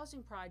 our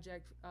housing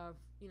project,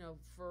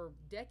 for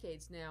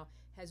decades now,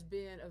 has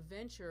been a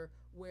venture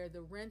where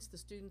the rents the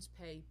students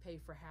pay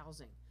for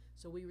housing.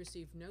 So we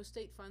receive no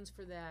state funds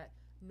for that,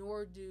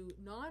 nor do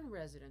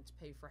non-residents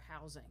pay for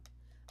housing.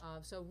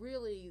 So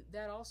really,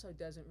 that also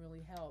doesn't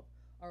really help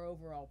our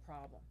overall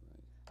problem.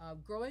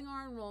 Growing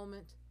our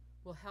enrollment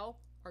will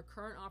help our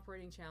current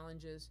operating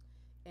challenges,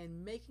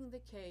 and making the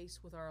case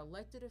with our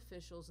elected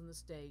officials in the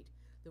state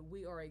that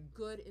we are a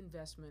good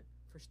investment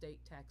for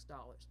state tax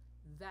dollars.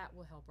 That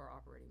will help our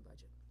operating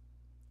budget.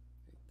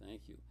 Okay,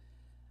 thank you.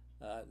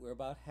 We're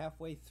about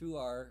halfway through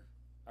our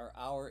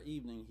hour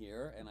evening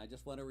here, and I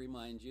just want to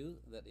remind you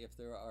that if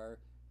there are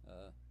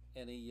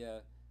any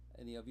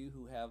of you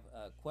who have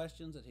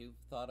questions that you've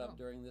thought of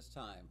during this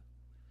time.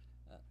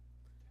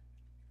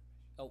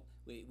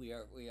 We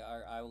are.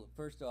 I will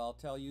first of all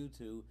tell you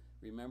to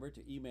remember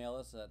to email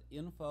us at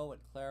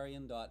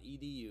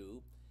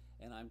info@clarion.edu,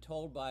 and I'm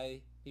told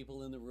by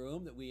people in the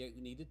room that we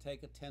need to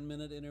take a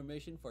 10-minute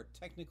intermission for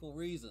technical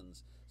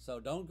reasons. So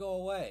don't go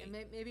away. And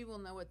maybe we'll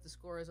know what the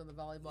score is on the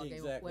volleyball game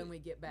Exactly. when we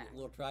get back.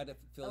 We'll try to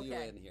fill you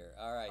in here.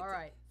 All right. All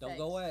right. Don't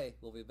Thanks. go away.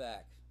 We'll be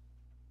back.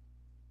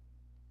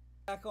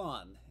 Back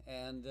on,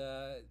 and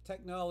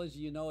technology,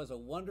 you know, is a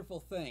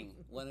wonderful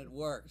thing when it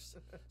works.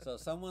 So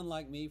someone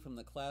like me from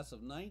the class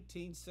of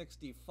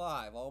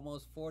 1965,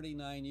 almost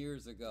 49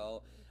 years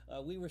ago,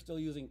 we were still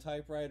using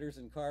typewriters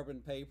and carbon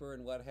paper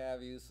and what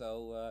have you,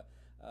 so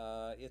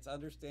it's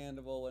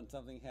understandable when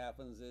something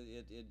happens.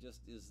 It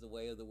just is the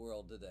way of the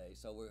world today.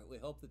 So we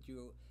hope that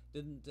you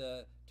didn't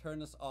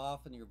turn us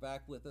off and you're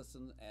back with us,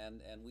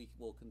 and we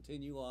will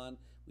continue on.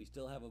 We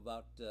still have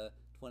about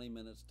 20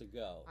 minutes to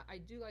go. I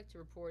do like to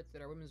report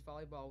that our women's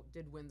volleyball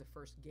did win the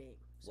first game.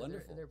 So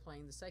Wonderful. They're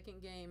playing the second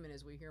game, and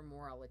as we hear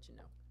more, I'll let you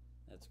know.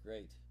 That's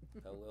great.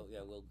 So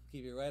we'll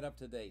keep you right up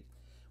to date.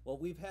 Well,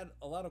 we've had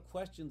a lot of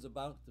questions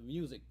about the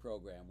music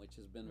program, which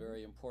has been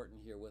very important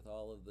here with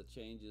all of the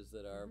changes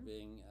that are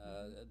being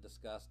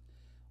discussed.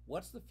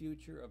 What's the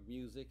future of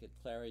music at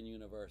Clarion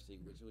University,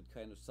 which would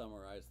kind of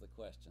summarize the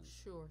question?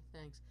 Sure,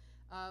 thanks.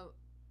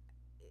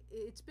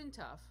 It's been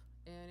tough,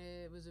 and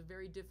it was a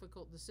very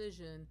difficult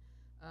decision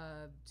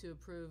to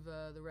approve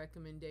the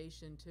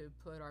recommendation to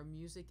put our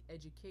music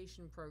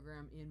education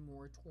program in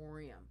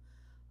moratorium.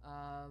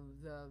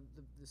 The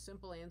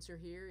simple answer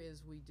here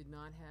is we did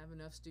not have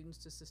enough students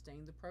to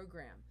sustain the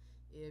program.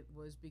 It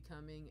was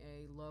becoming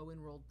a low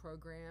enrolled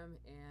program,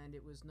 and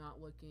it was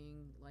not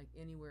looking like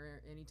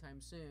anywhere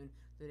anytime soon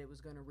that it was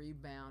going to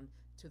rebound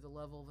to the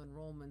level of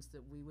enrollments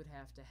that we would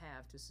have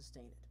to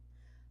sustain it.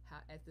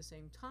 At the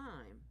same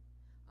time,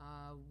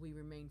 we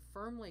remain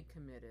firmly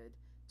committed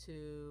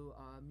to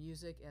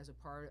music as a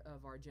part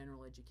of our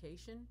general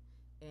education,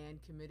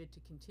 and committed to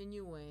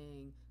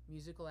continuing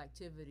musical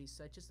activities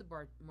such as the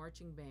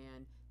marching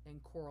band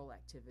and choral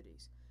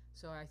activities.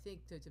 So I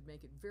think to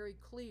make it very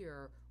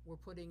clear, we're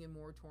putting a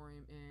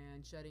moratorium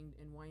and shutting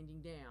and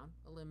winding down,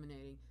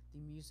 eliminating the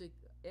music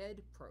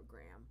ed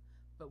program,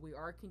 but we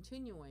are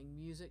continuing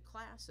music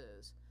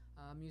classes,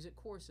 music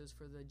courses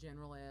for the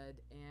general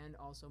ed and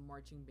also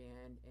marching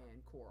band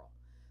and choral.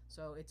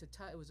 So it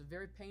was a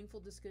very painful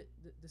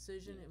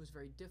decision. Yes. It was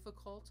very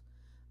difficult,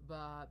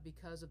 but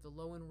because of the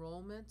low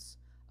enrollments,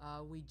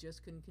 we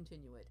just couldn't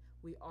continue it.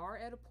 We are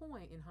at a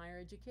point in higher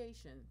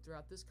education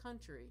throughout this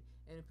country,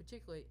 and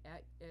particularly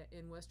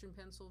in Western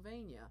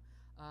Pennsylvania,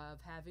 of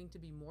having to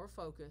be more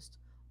focused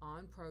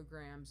on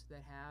programs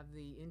that have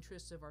the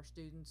interests of our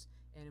students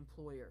and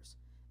employers.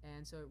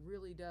 And so it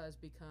really does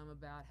become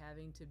about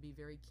having to be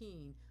very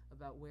keen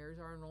about where's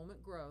our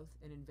enrollment growth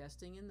and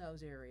investing in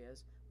those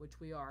areas, which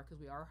we are, because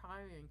we are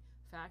hiring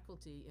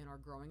faculty in our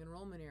growing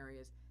enrollment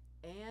areas,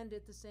 and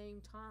at the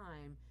same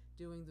time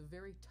doing the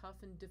very tough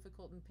and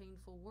difficult and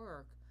painful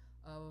work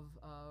of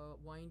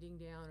winding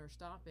down or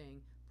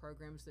stopping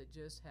programs that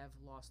just have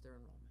lost their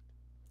enrollment.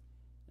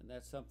 And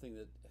that's something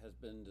that has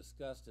been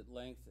discussed at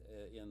length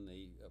in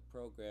the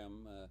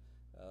program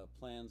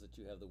plans that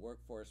you have, the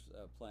workforce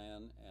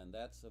plan, and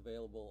that's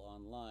available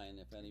online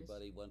if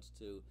anybody wants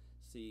to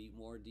see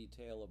more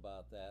detail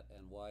about that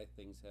and why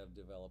things have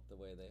developed the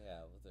way they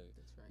have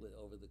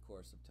over the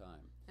course of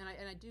time. And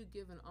I do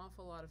give an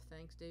awful lot of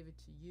thanks, David,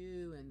 to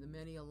you and the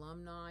many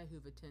alumni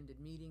who've attended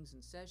meetings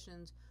and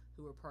sessions,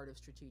 who were part of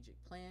strategic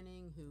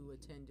planning, who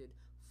attended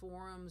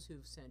forums,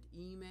 who've sent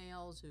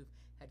emails, who've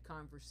had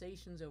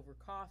conversations over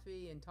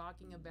coffee and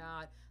talking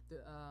about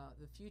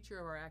the future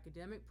of our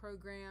academic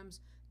programs,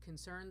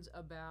 concerns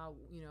about,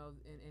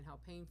 and how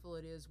painful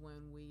it is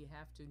when we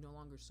have to no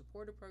longer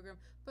support a program,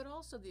 but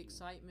also the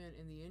excitement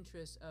and the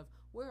interest of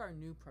where are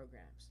new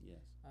programs. Yes.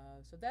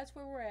 So that's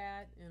where we're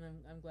at, and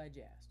I'm glad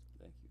you asked.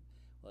 Thank you.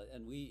 Well,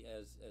 and we,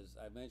 as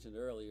I mentioned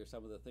earlier,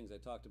 some of the things I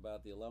talked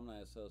about, the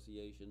Alumni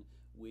Association,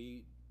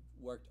 we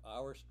worked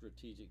our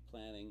strategic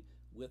planning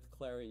with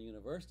Clarion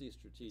University's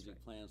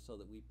strategic plan so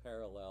that we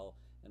parallel,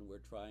 and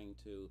we're trying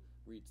to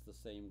reach the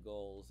same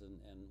goals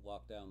and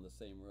walk down the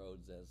same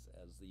roads as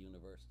the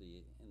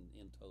university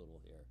in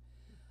total here.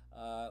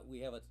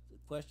 We have a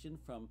question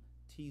from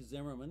T.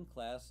 Zimmerman,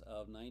 class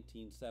of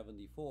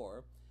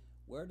 1974.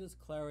 Where does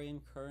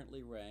Clarion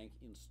currently rank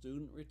in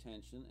student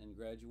retention and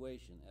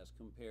graduation as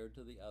compared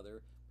to the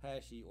other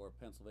PASHE or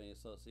Pennsylvania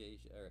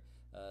Association or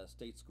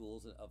state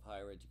schools of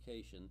higher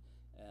education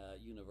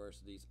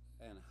universities,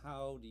 and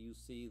how do you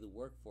see the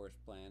workforce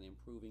plan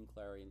improving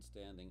Clarion's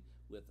standing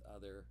with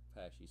other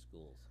PASHE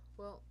schools?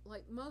 Well,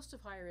 like most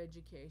of higher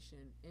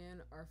education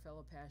in our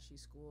fellow PASHE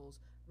schools,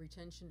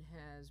 retention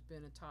has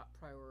been a top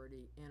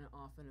priority and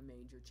often a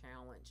major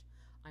challenge.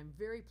 I'm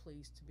very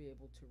pleased to be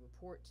able to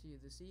report to you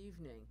this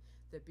evening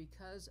that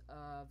because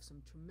of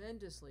some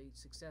tremendously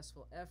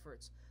successful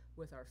efforts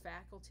with our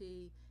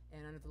faculty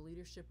and under the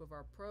leadership of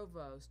our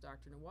provost,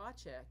 Dr.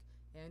 Nowacek,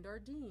 and our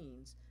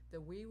deans,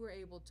 that we were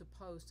able to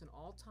post an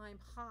all-time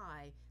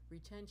high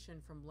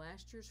retention from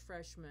last year's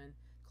freshman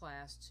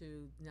class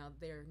to now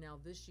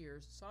this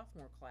year's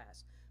sophomore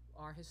class.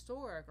 Our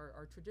historic,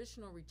 our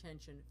traditional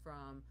retention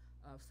from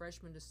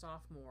freshman to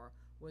sophomore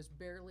was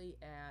barely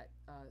at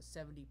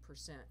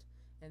 70%.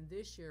 And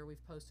this year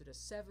we've posted a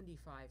 75%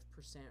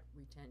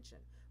 retention,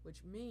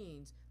 which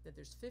means that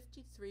there's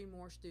 53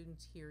 more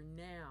students here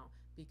now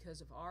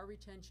because of our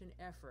retention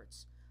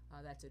efforts.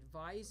 That's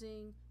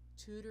advising,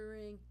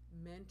 tutoring,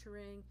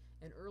 mentoring,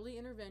 an early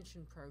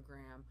intervention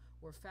program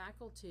where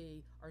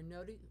faculty are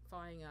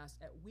notifying us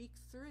at week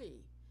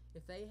 3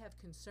 if they have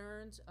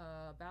concerns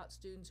about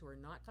students who are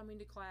not coming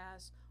to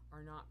class,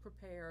 are not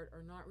prepared,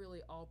 are not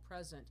really all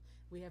present.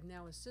 We have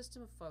now a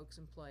system of folks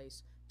in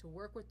place to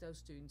work with those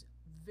students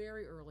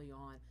very early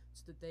on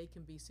so that they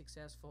can be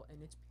successful,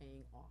 and it's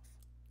paying off.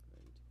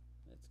 Great.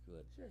 That's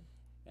good. Sure.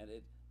 And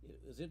it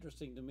was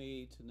interesting to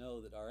me to know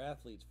that our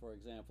athletes, for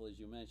example, as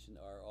you mentioned,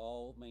 are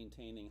all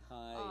maintaining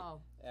high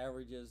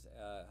averages,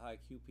 high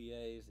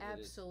QPAs.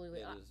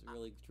 Absolutely. It is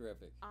really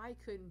terrific. I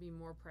couldn't be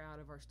more proud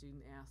of our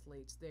student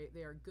athletes.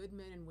 They are good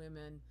men and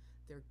women,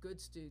 they're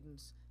good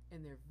students,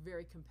 and they're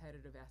very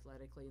competitive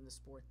athletically in the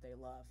sport they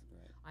love.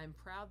 Right. I'm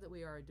proud that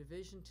we are a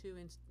Division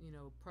II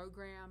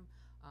program.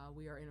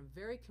 We are in a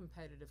very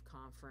competitive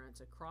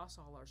conference across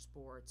all our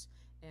sports,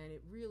 and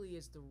it really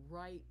is the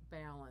right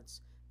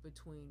balance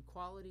between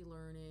quality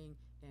learning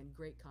and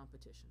great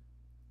competition.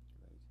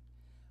 Great.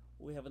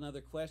 We have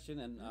another question,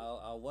 and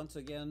I'll once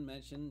again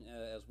mention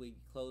as we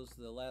close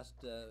the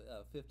last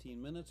 15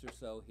 minutes or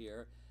so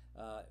here,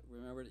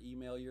 remember to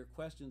email your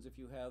questions if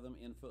you have them,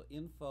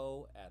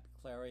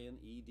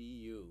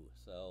 info@clarion.edu.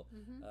 So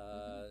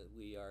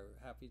we are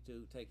happy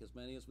to take as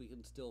many as we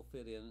can still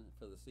fit in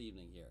for this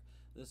evening here.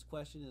 This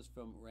question is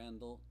from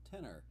Randall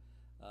Tenner.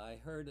 I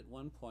heard at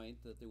one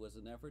point that there was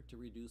an effort to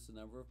reduce the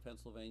number of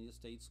Pennsylvania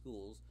state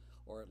schools,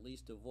 or at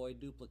least avoid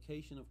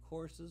duplication of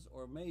courses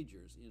or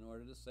majors in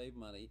order to save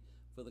money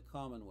for the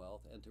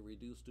Commonwealth and to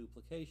reduce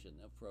duplication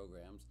of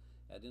programs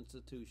at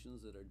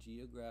institutions that are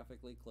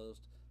geographically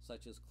close,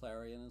 such as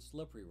Clarion and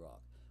Slippery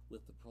Rock.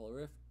 With the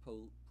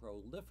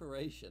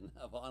proliferation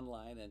of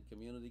online and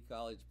community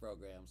college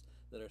programs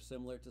that are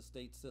similar to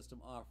state system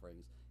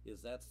offerings,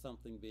 is that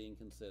something being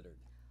considered?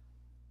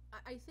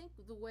 I think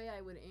the way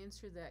I would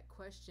answer that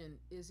question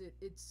is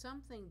it's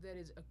something that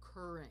is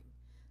occurring,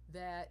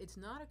 that it's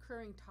not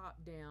occurring top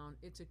down,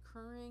 it's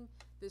occurring,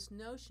 this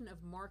notion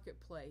of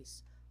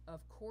marketplace,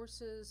 of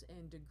courses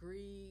and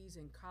degrees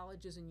and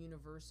colleges and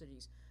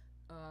universities.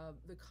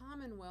 The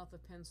Commonwealth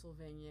of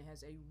Pennsylvania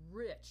has a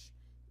rich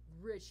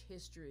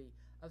history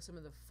of some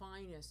of the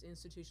finest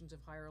institutions of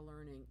higher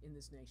learning in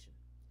this nation.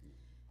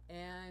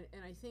 And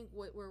I think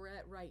what we're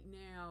at right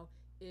now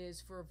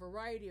is, for a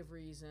variety of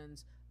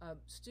reasons,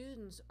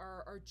 students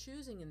are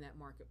choosing in that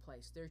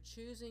marketplace. They're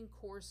choosing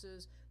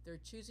courses, they're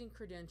choosing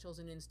credentials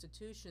and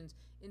institutions.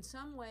 In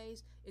some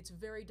ways, it's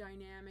very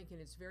dynamic and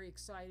it's very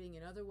exciting.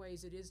 In other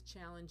ways, it is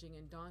challenging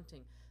and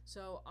daunting.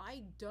 So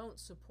I don't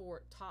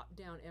support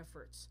top-down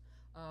efforts.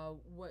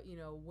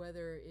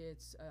 Whether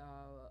it's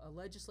a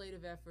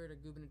legislative effort, a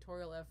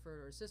gubernatorial effort,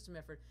 or a system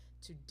effort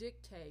to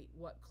dictate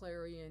what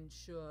Clarion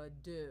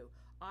should do.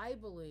 I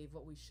believe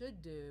what we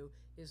should do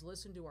is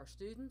listen to our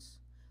students,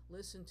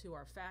 listen to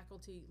our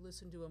faculty,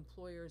 listen to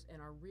employers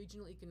and our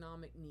regional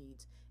economic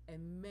needs,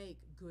 and make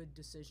good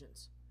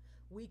decisions.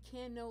 We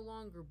can no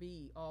longer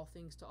be all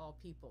things to all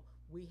people.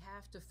 We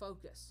have to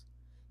focus,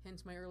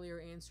 hence my earlier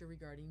answer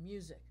regarding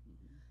music.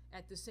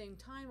 At the same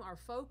time, our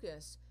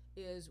focus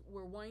is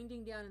we're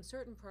winding down in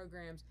certain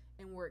programs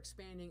and we're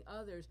expanding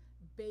others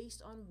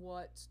based on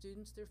what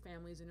students, their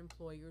families, and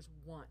employers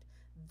want.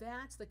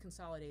 That's the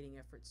consolidating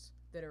efforts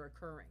that are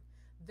occurring.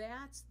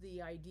 That's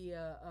the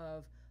idea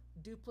of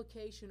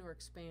duplication or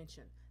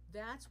expansion.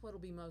 That's what will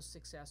be most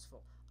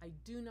successful. I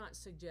do not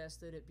suggest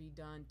that it be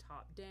done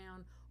top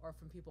down or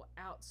from people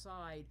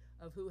outside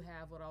of who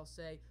have, what I'll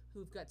say,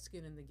 who've got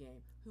skin in the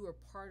game, who are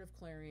part of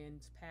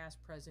Clarion's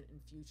past, present, and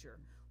future.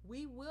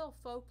 We will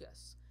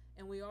focus,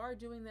 and we are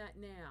doing that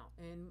now.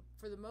 And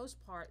for the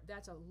most part,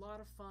 that's a lot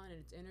of fun and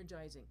it's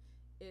energizing.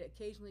 It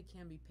occasionally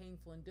can be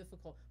painful and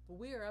difficult, but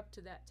we are up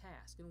to that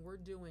task and we're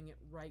doing it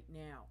right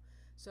now.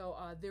 So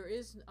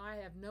I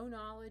have no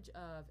knowledge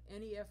of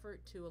any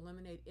effort to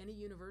eliminate any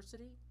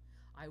university.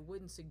 I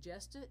wouldn't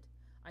suggest it.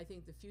 I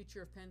think the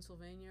future of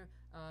Pennsylvania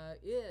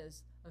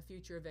is a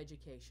future of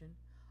education.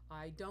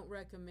 I don't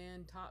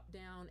recommend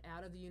top-down,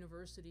 out of the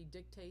university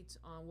dictates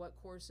on what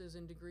courses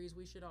and degrees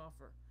we should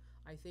offer.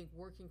 I think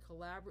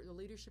the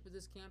leadership of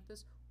this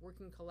campus,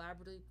 working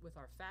collaboratively with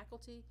our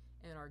faculty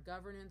and our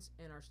governance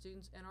and our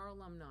students and our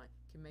alumni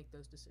can make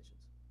those decisions.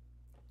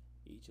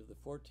 Each of the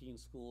 14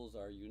 schools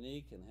are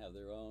unique and have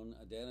their own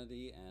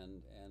identity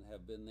and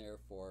have been there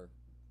for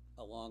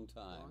a long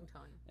time.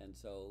 And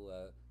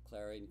so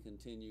Clarion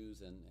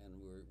continues, and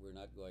we're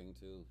not going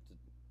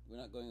we're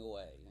not going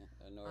away,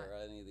 nor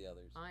are any of the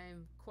others. I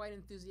am quite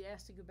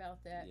enthusiastic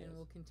about that, yes. And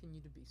will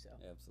continue to be so.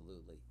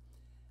 Absolutely.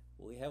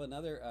 Well, we have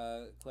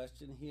another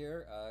question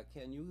here.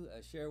 Can you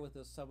share with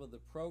us some of the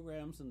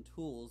programs and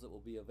tools that will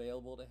be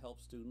available to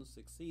help students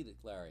succeed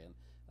at Clarion?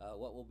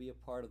 What will be a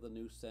part of the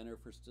new Center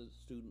for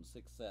Student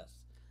Success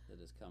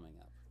that is coming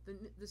up?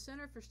 The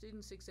Center for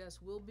Student Success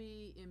will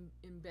be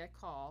in Beck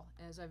Hall,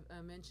 as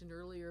I mentioned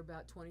earlier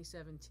about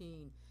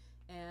 2017.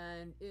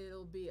 And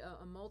it'll be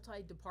a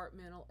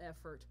multi-departmental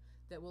effort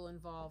that will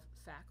involve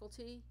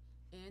faculty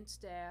and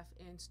staff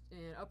and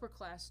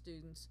upper-class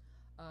students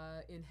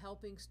in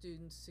helping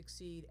students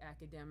succeed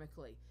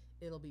academically.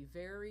 It'll be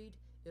varied.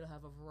 It'll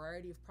have a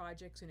variety of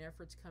projects and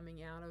efforts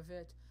coming out of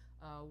it.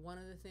 One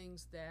of the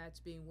things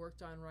that's being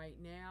worked on right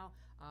now,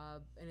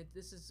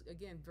 this is,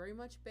 again, very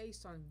much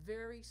based on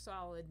very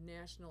solid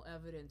national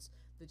evidence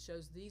that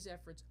shows these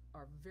efforts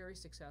are very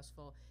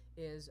successful,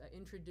 is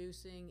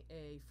introducing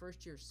a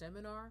first-year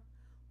seminar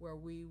where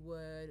we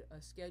would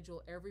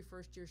schedule every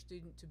first-year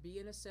student to be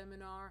in a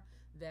seminar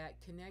that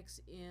connects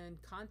in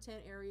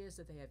content areas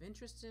that they have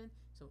interest in,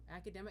 so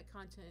academic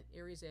content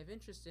areas they have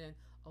interest in,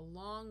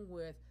 along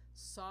with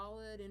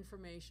solid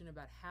information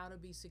about how to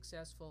be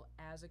successful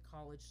as a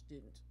college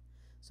student.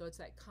 So it's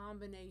that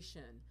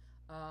combination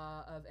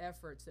of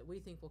efforts that we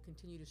think will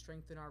continue to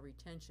strengthen our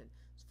retention.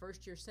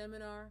 First-year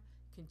seminar,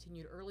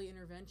 continued early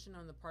intervention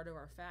on the part of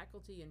our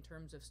faculty in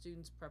terms of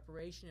students'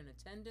 preparation and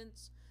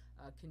attendance,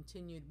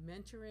 continued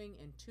mentoring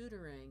and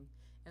tutoring,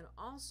 and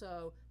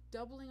also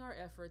doubling our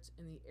efforts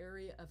in the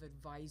area of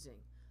advising,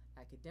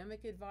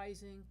 academic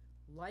advising,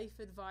 life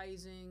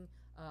advising,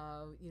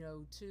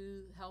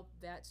 to help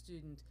that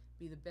student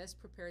be the best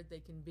prepared they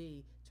can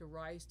be to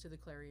rise to the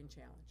Clarion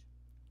Challenge.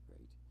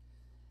 Great.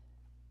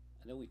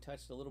 I know we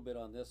touched a little bit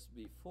on this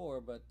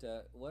before, but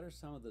what are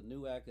some of the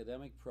new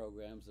academic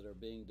programs that are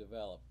being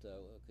developed?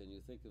 Can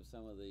you think of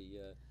some of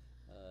the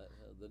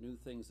new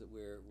things that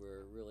we're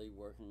really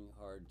working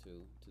hard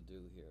to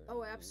do here?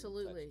 Oh,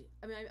 absolutely.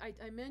 I mean,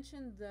 I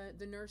mentioned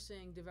the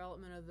nursing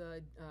development of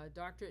the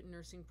doctorate in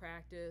nursing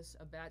practice,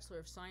 a Bachelor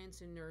of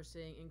Science in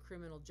Nursing, and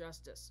criminal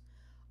justice.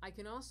 I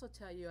can also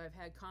tell you I've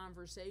had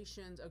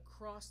conversations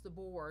across the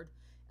board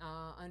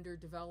under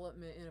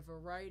development in a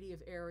variety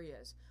of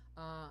areas.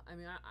 All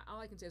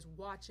I can say is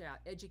watch out,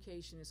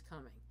 education is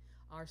coming.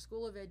 Our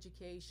School of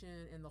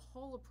Education and the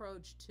whole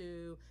approach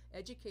to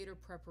educator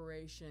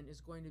preparation is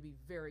going to be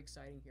very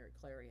exciting here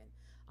at Clarion.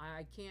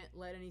 I can't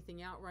let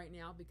anything out right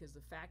now because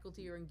the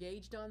faculty are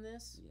engaged on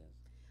this.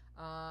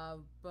 Yes.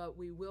 But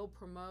we will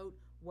promote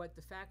what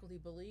the faculty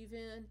believe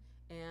in,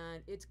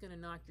 and it's going to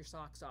knock your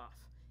socks off.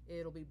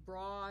 It'll be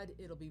broad,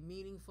 it'll be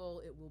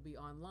meaningful, it will be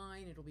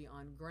online, it'll be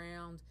on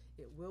ground,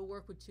 it will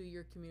work with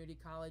two-year community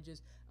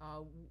colleges.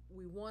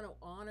 We want to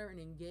honor and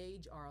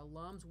engage our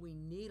alums. We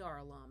need our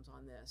alums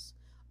on this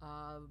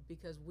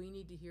because we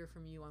need to hear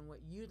from you on what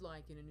you'd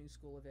like in a new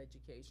School of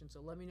Education. So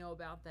let me know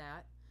about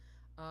that.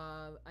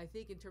 I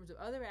think in terms of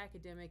other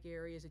academic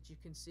areas that you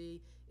can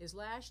see is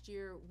last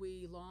year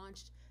we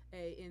launched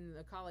in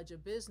the College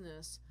of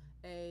Business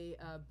a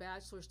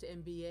bachelor's to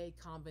MBA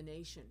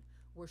combination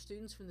where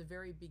students from the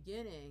very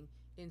beginning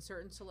in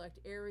certain select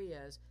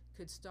areas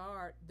could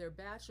start their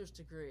bachelor's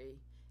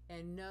degree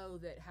and know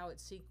that how it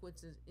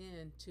sequences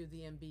into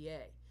the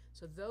MBA.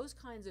 So those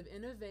kinds of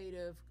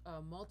innovative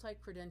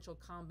multi-credential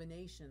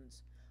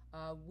combinations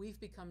we've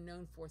become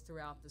known for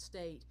throughout the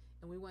state,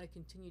 and we want to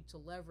continue to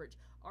leverage.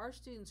 Our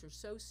students are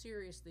so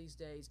serious these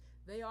days,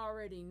 they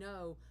already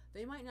know,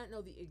 they might not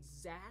know the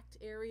exact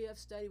area of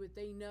study, but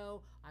they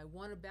know I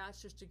want a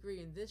bachelor's degree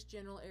in this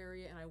general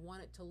area and I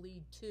want it to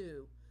lead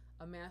to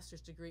a master's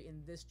degree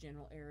in this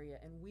general area,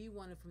 and we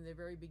want to from the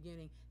very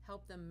beginning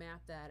help them map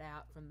that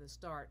out from the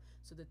start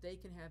so that they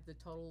can have the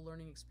total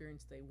learning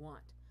experience they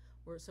want.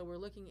 So we're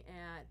looking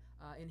at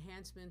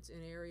enhancements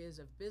in areas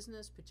of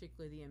business,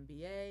 particularly the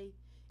MBA,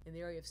 in the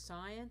area of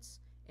science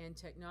and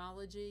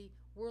technology.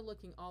 We're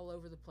looking all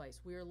over the place.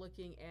 We are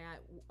looking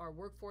at our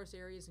workforce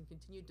areas and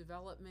continued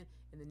development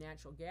in the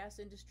natural gas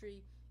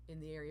industry, in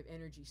the area of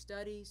energy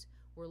studies.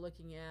 We're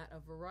looking at a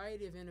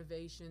variety of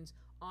innovations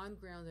on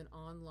ground and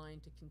online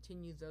to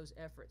continue those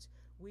efforts.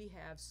 We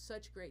have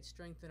such great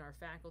strength in our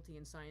faculty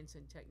in science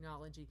and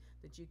technology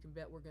that you can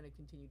bet we're going to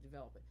continue to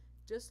develop it.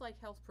 Just like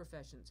health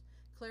professions,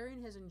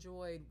 Clarion has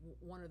enjoyed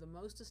one of the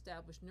most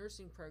established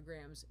nursing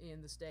programs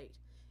in the state.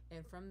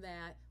 And from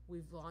that,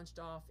 we've launched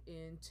off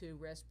into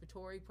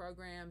respiratory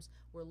programs.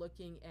 We're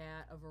looking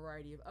at a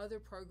variety of other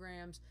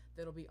programs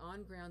that'll be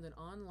on ground and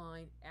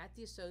online at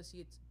the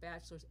associate's,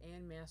 bachelor's,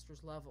 and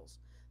master's levels.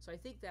 So I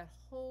think that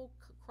whole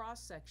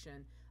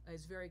cross-section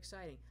is very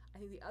exciting. I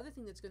think the other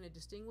thing that's going to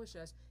distinguish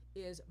us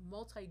is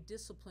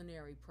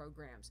multidisciplinary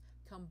programs,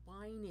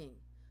 combining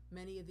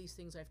many of these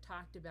things I've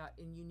talked about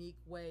in unique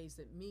ways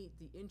that meet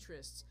the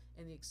interests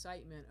and the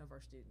excitement of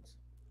our students.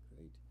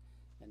 Great.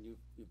 And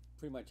you've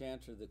pretty much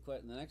answered the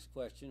next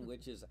question,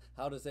 which is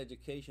how does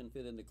education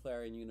fit into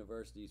Clarion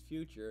University's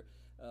future?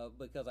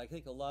 Because I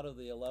think a lot of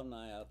the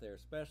alumni out there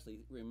especially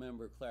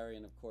remember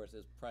Clarion, of course,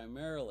 as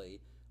primarily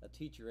a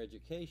teacher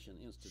education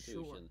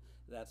institution. Sure.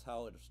 That's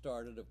how it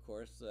started, of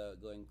course,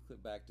 going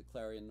back to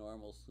Clarion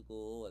Normal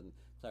School and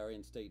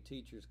Clarion State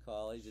Teachers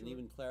College, Sure. and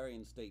even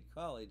Clarion State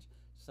College.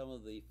 Some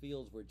of the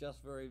fields were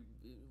just very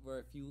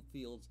few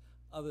fields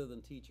other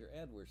than teacher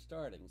ed were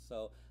starting.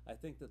 So I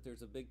think that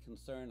there's a big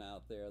concern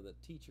out there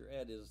that teacher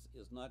ed is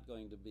not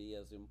going to be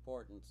as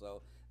important.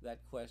 So that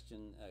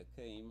question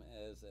came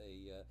as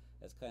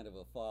kind of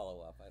a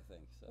follow-up, I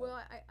think. So. Well,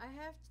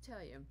 I have to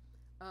tell you,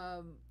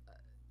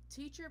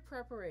 teacher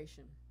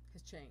preparation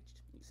has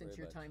changed since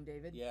your time,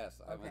 David. Yes,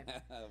 okay.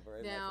 I'm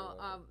very now,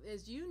 much aware.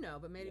 as you know,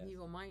 but many Yes.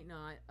 people might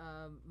not,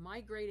 my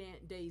great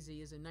aunt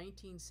Daisy is a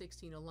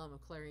 1916 alum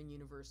of Clarion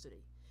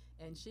University,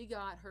 and she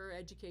got her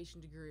education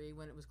degree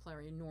when it was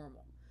Clarion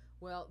Normal.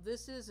 Well,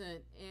 this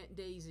isn't Aunt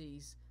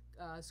Daisy's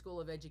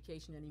School of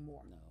Education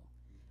anymore. No.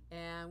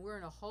 And we're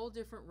in a whole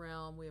different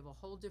realm. We have a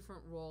whole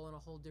different role and a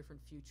whole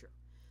different future.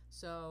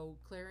 So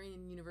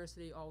Clarion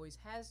University always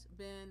has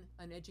been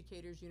an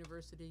educator's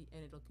university,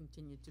 and it'll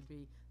continue to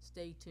be.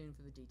 Stay tuned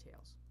for the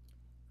details.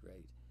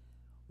 Great.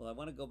 Well, I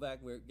want to go back.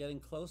 We're getting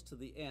close to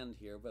the end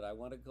here, but I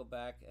want to go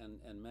back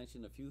and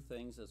mention a few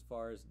things as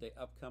far as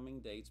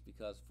upcoming dates,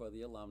 because for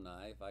the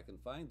alumni, if I can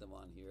find them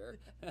on here,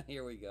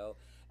 here we go.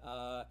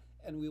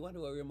 And we want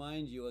to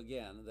remind you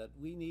again that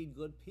we need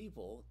good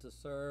people to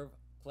serve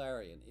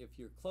Clarion. If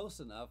you're close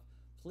enough,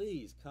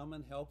 please come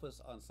and help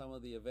us on some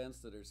of the events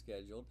that are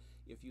scheduled.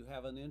 If you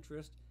have an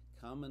interest,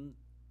 come and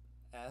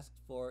ask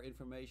for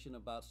information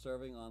about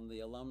serving on the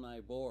alumni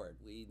board.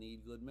 We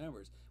need good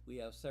members. We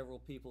have several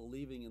people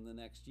leaving in the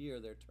next year.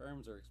 Their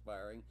terms are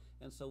expiring,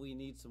 and so we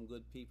need some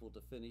good people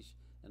to finish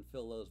and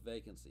fill those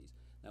vacancies.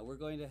 Now we're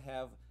going to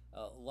have,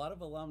 a lot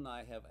of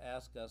alumni have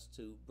asked us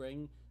to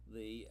bring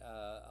the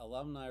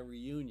alumni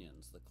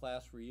reunions, the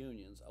class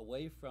reunions,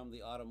 away from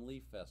the Autumn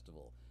Leaf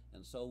Festival.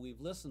 And so we've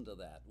listened to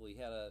that. We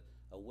had a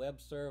web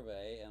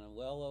survey, and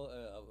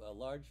a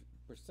large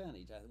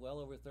percentage, well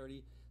over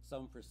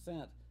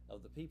 30-some%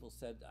 of the people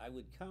said, I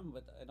would come,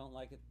 but I don't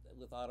like it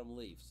with Autumn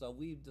Leaf. So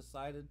we've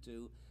decided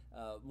to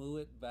move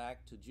it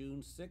back to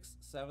June 6th,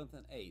 7th,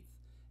 and 8th.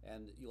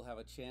 and you'll have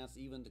a chance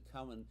even to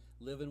come and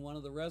live in one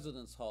of the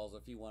residence halls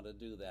if you want to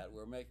do that.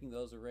 We're making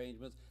those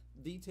arrangements.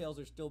 Details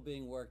are still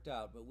being worked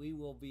out, but we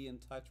will be in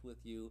touch with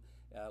you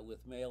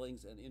with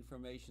mailings and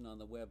information on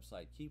the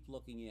website. Keep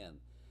looking in.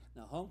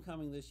 Now,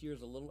 homecoming this year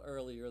is a little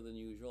earlier than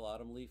usual,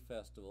 Autumn Leaf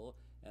Festival,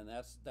 and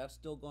that's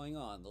still going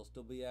on. There'll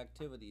still be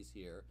activities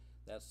here.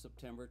 That's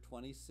September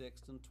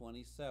 26th and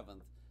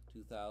 27th,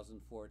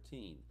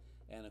 2014.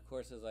 And of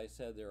course, as I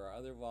said, there are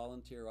other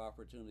volunteer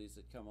opportunities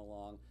that come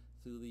along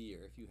through the year.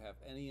 If you have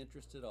any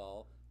interest at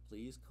all,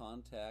 please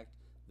contact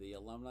the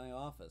alumni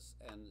office,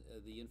 and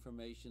the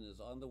information is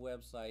on the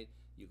website.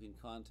 You can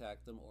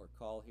contact them or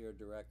call here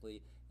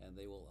directly, and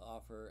they will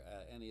offer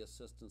any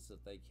assistance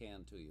that they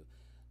can to you.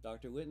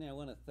 Dr. Whitney, I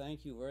want to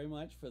thank you very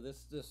much for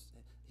this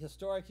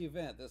historic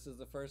event. This is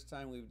the first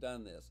time we've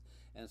done this,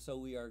 and so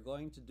we are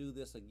going to do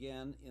this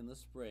again in the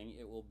spring.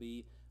 It will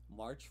be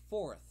March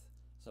 4th,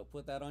 so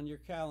put that on your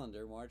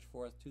calendar, March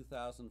 4th,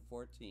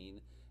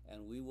 2014,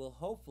 and we will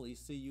hopefully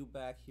see you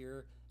back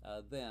here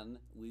then.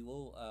 We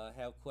will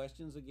have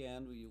questions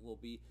again. We will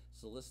be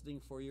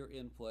soliciting for your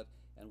input,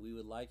 and we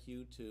would like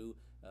you to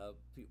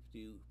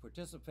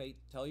participate.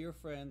 Tell your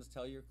friends,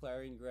 tell your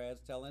Clarion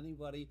grads, tell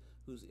anybody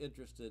who's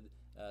interested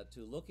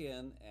to look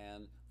in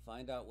and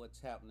find out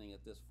what's happening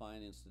at this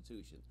fine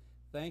institution.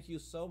 Thank you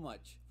so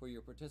much for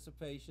your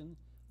participation,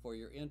 for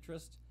your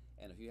interest,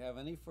 and if you have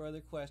any further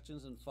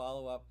questions and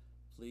follow-up,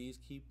 please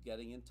keep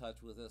getting in touch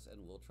with us,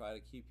 and we'll try to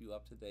keep you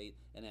up to date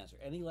and answer.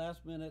 Any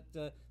last-minute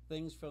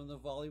things from the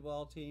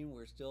volleyball team?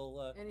 We're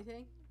still...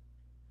 Anything?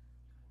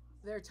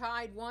 They're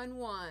tied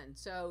 1-1,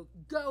 so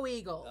go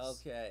Eagles!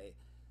 Okay.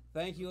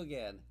 Thank you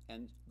again,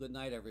 and good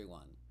night,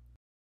 everyone.